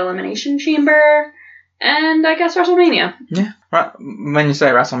match at Elimination Chamber, and I guess WrestleMania. Yeah. When you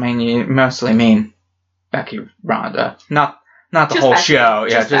say WrestleMania, you mostly mean Becky Ronda. Not the whole Becky. Show.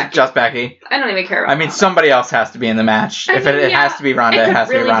 Yeah, just Becky. I don't even care about Ronda. Somebody else has to be in the match. If it has to be Ronda, it has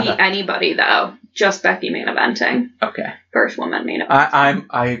to be Ronda. It could really be anybody, though. Just Becky main eventing. Okay. First woman main eventing.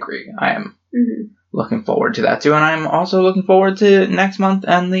 I agree. I am looking forward to that, too. And I'm also looking forward to next month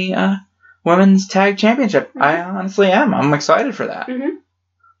and the Women's Tag Championship. I honestly am. I'm excited for that.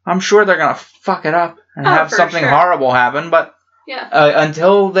 I'm sure they're going to fuck it up and have something horrible happen, but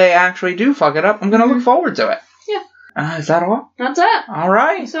until they actually do fuck it up, I'm going to look forward to it. Yeah. Is that all? That's it. All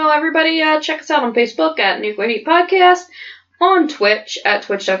right. So everybody check us out on Facebook at Nuclear Heat Podcast, on Twitch at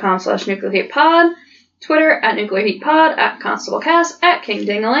twitch.com/nuclearheatpod, Twitter at Nuclear Heat Pod, at ConstableCast, at King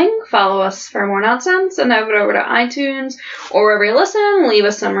Dingaling. Follow us for more nonsense, and head over to iTunes or wherever you listen. Leave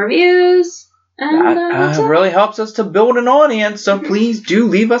us some reviews. And that really helps us to build an audience, so please do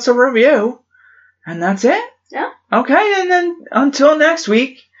leave us a review. And that's it? Yeah. Okay, and then until next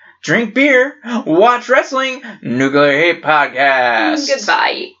week, drink beer, watch wrestling, Nuclear Heat Podcast.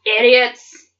 Goodbye, idiots.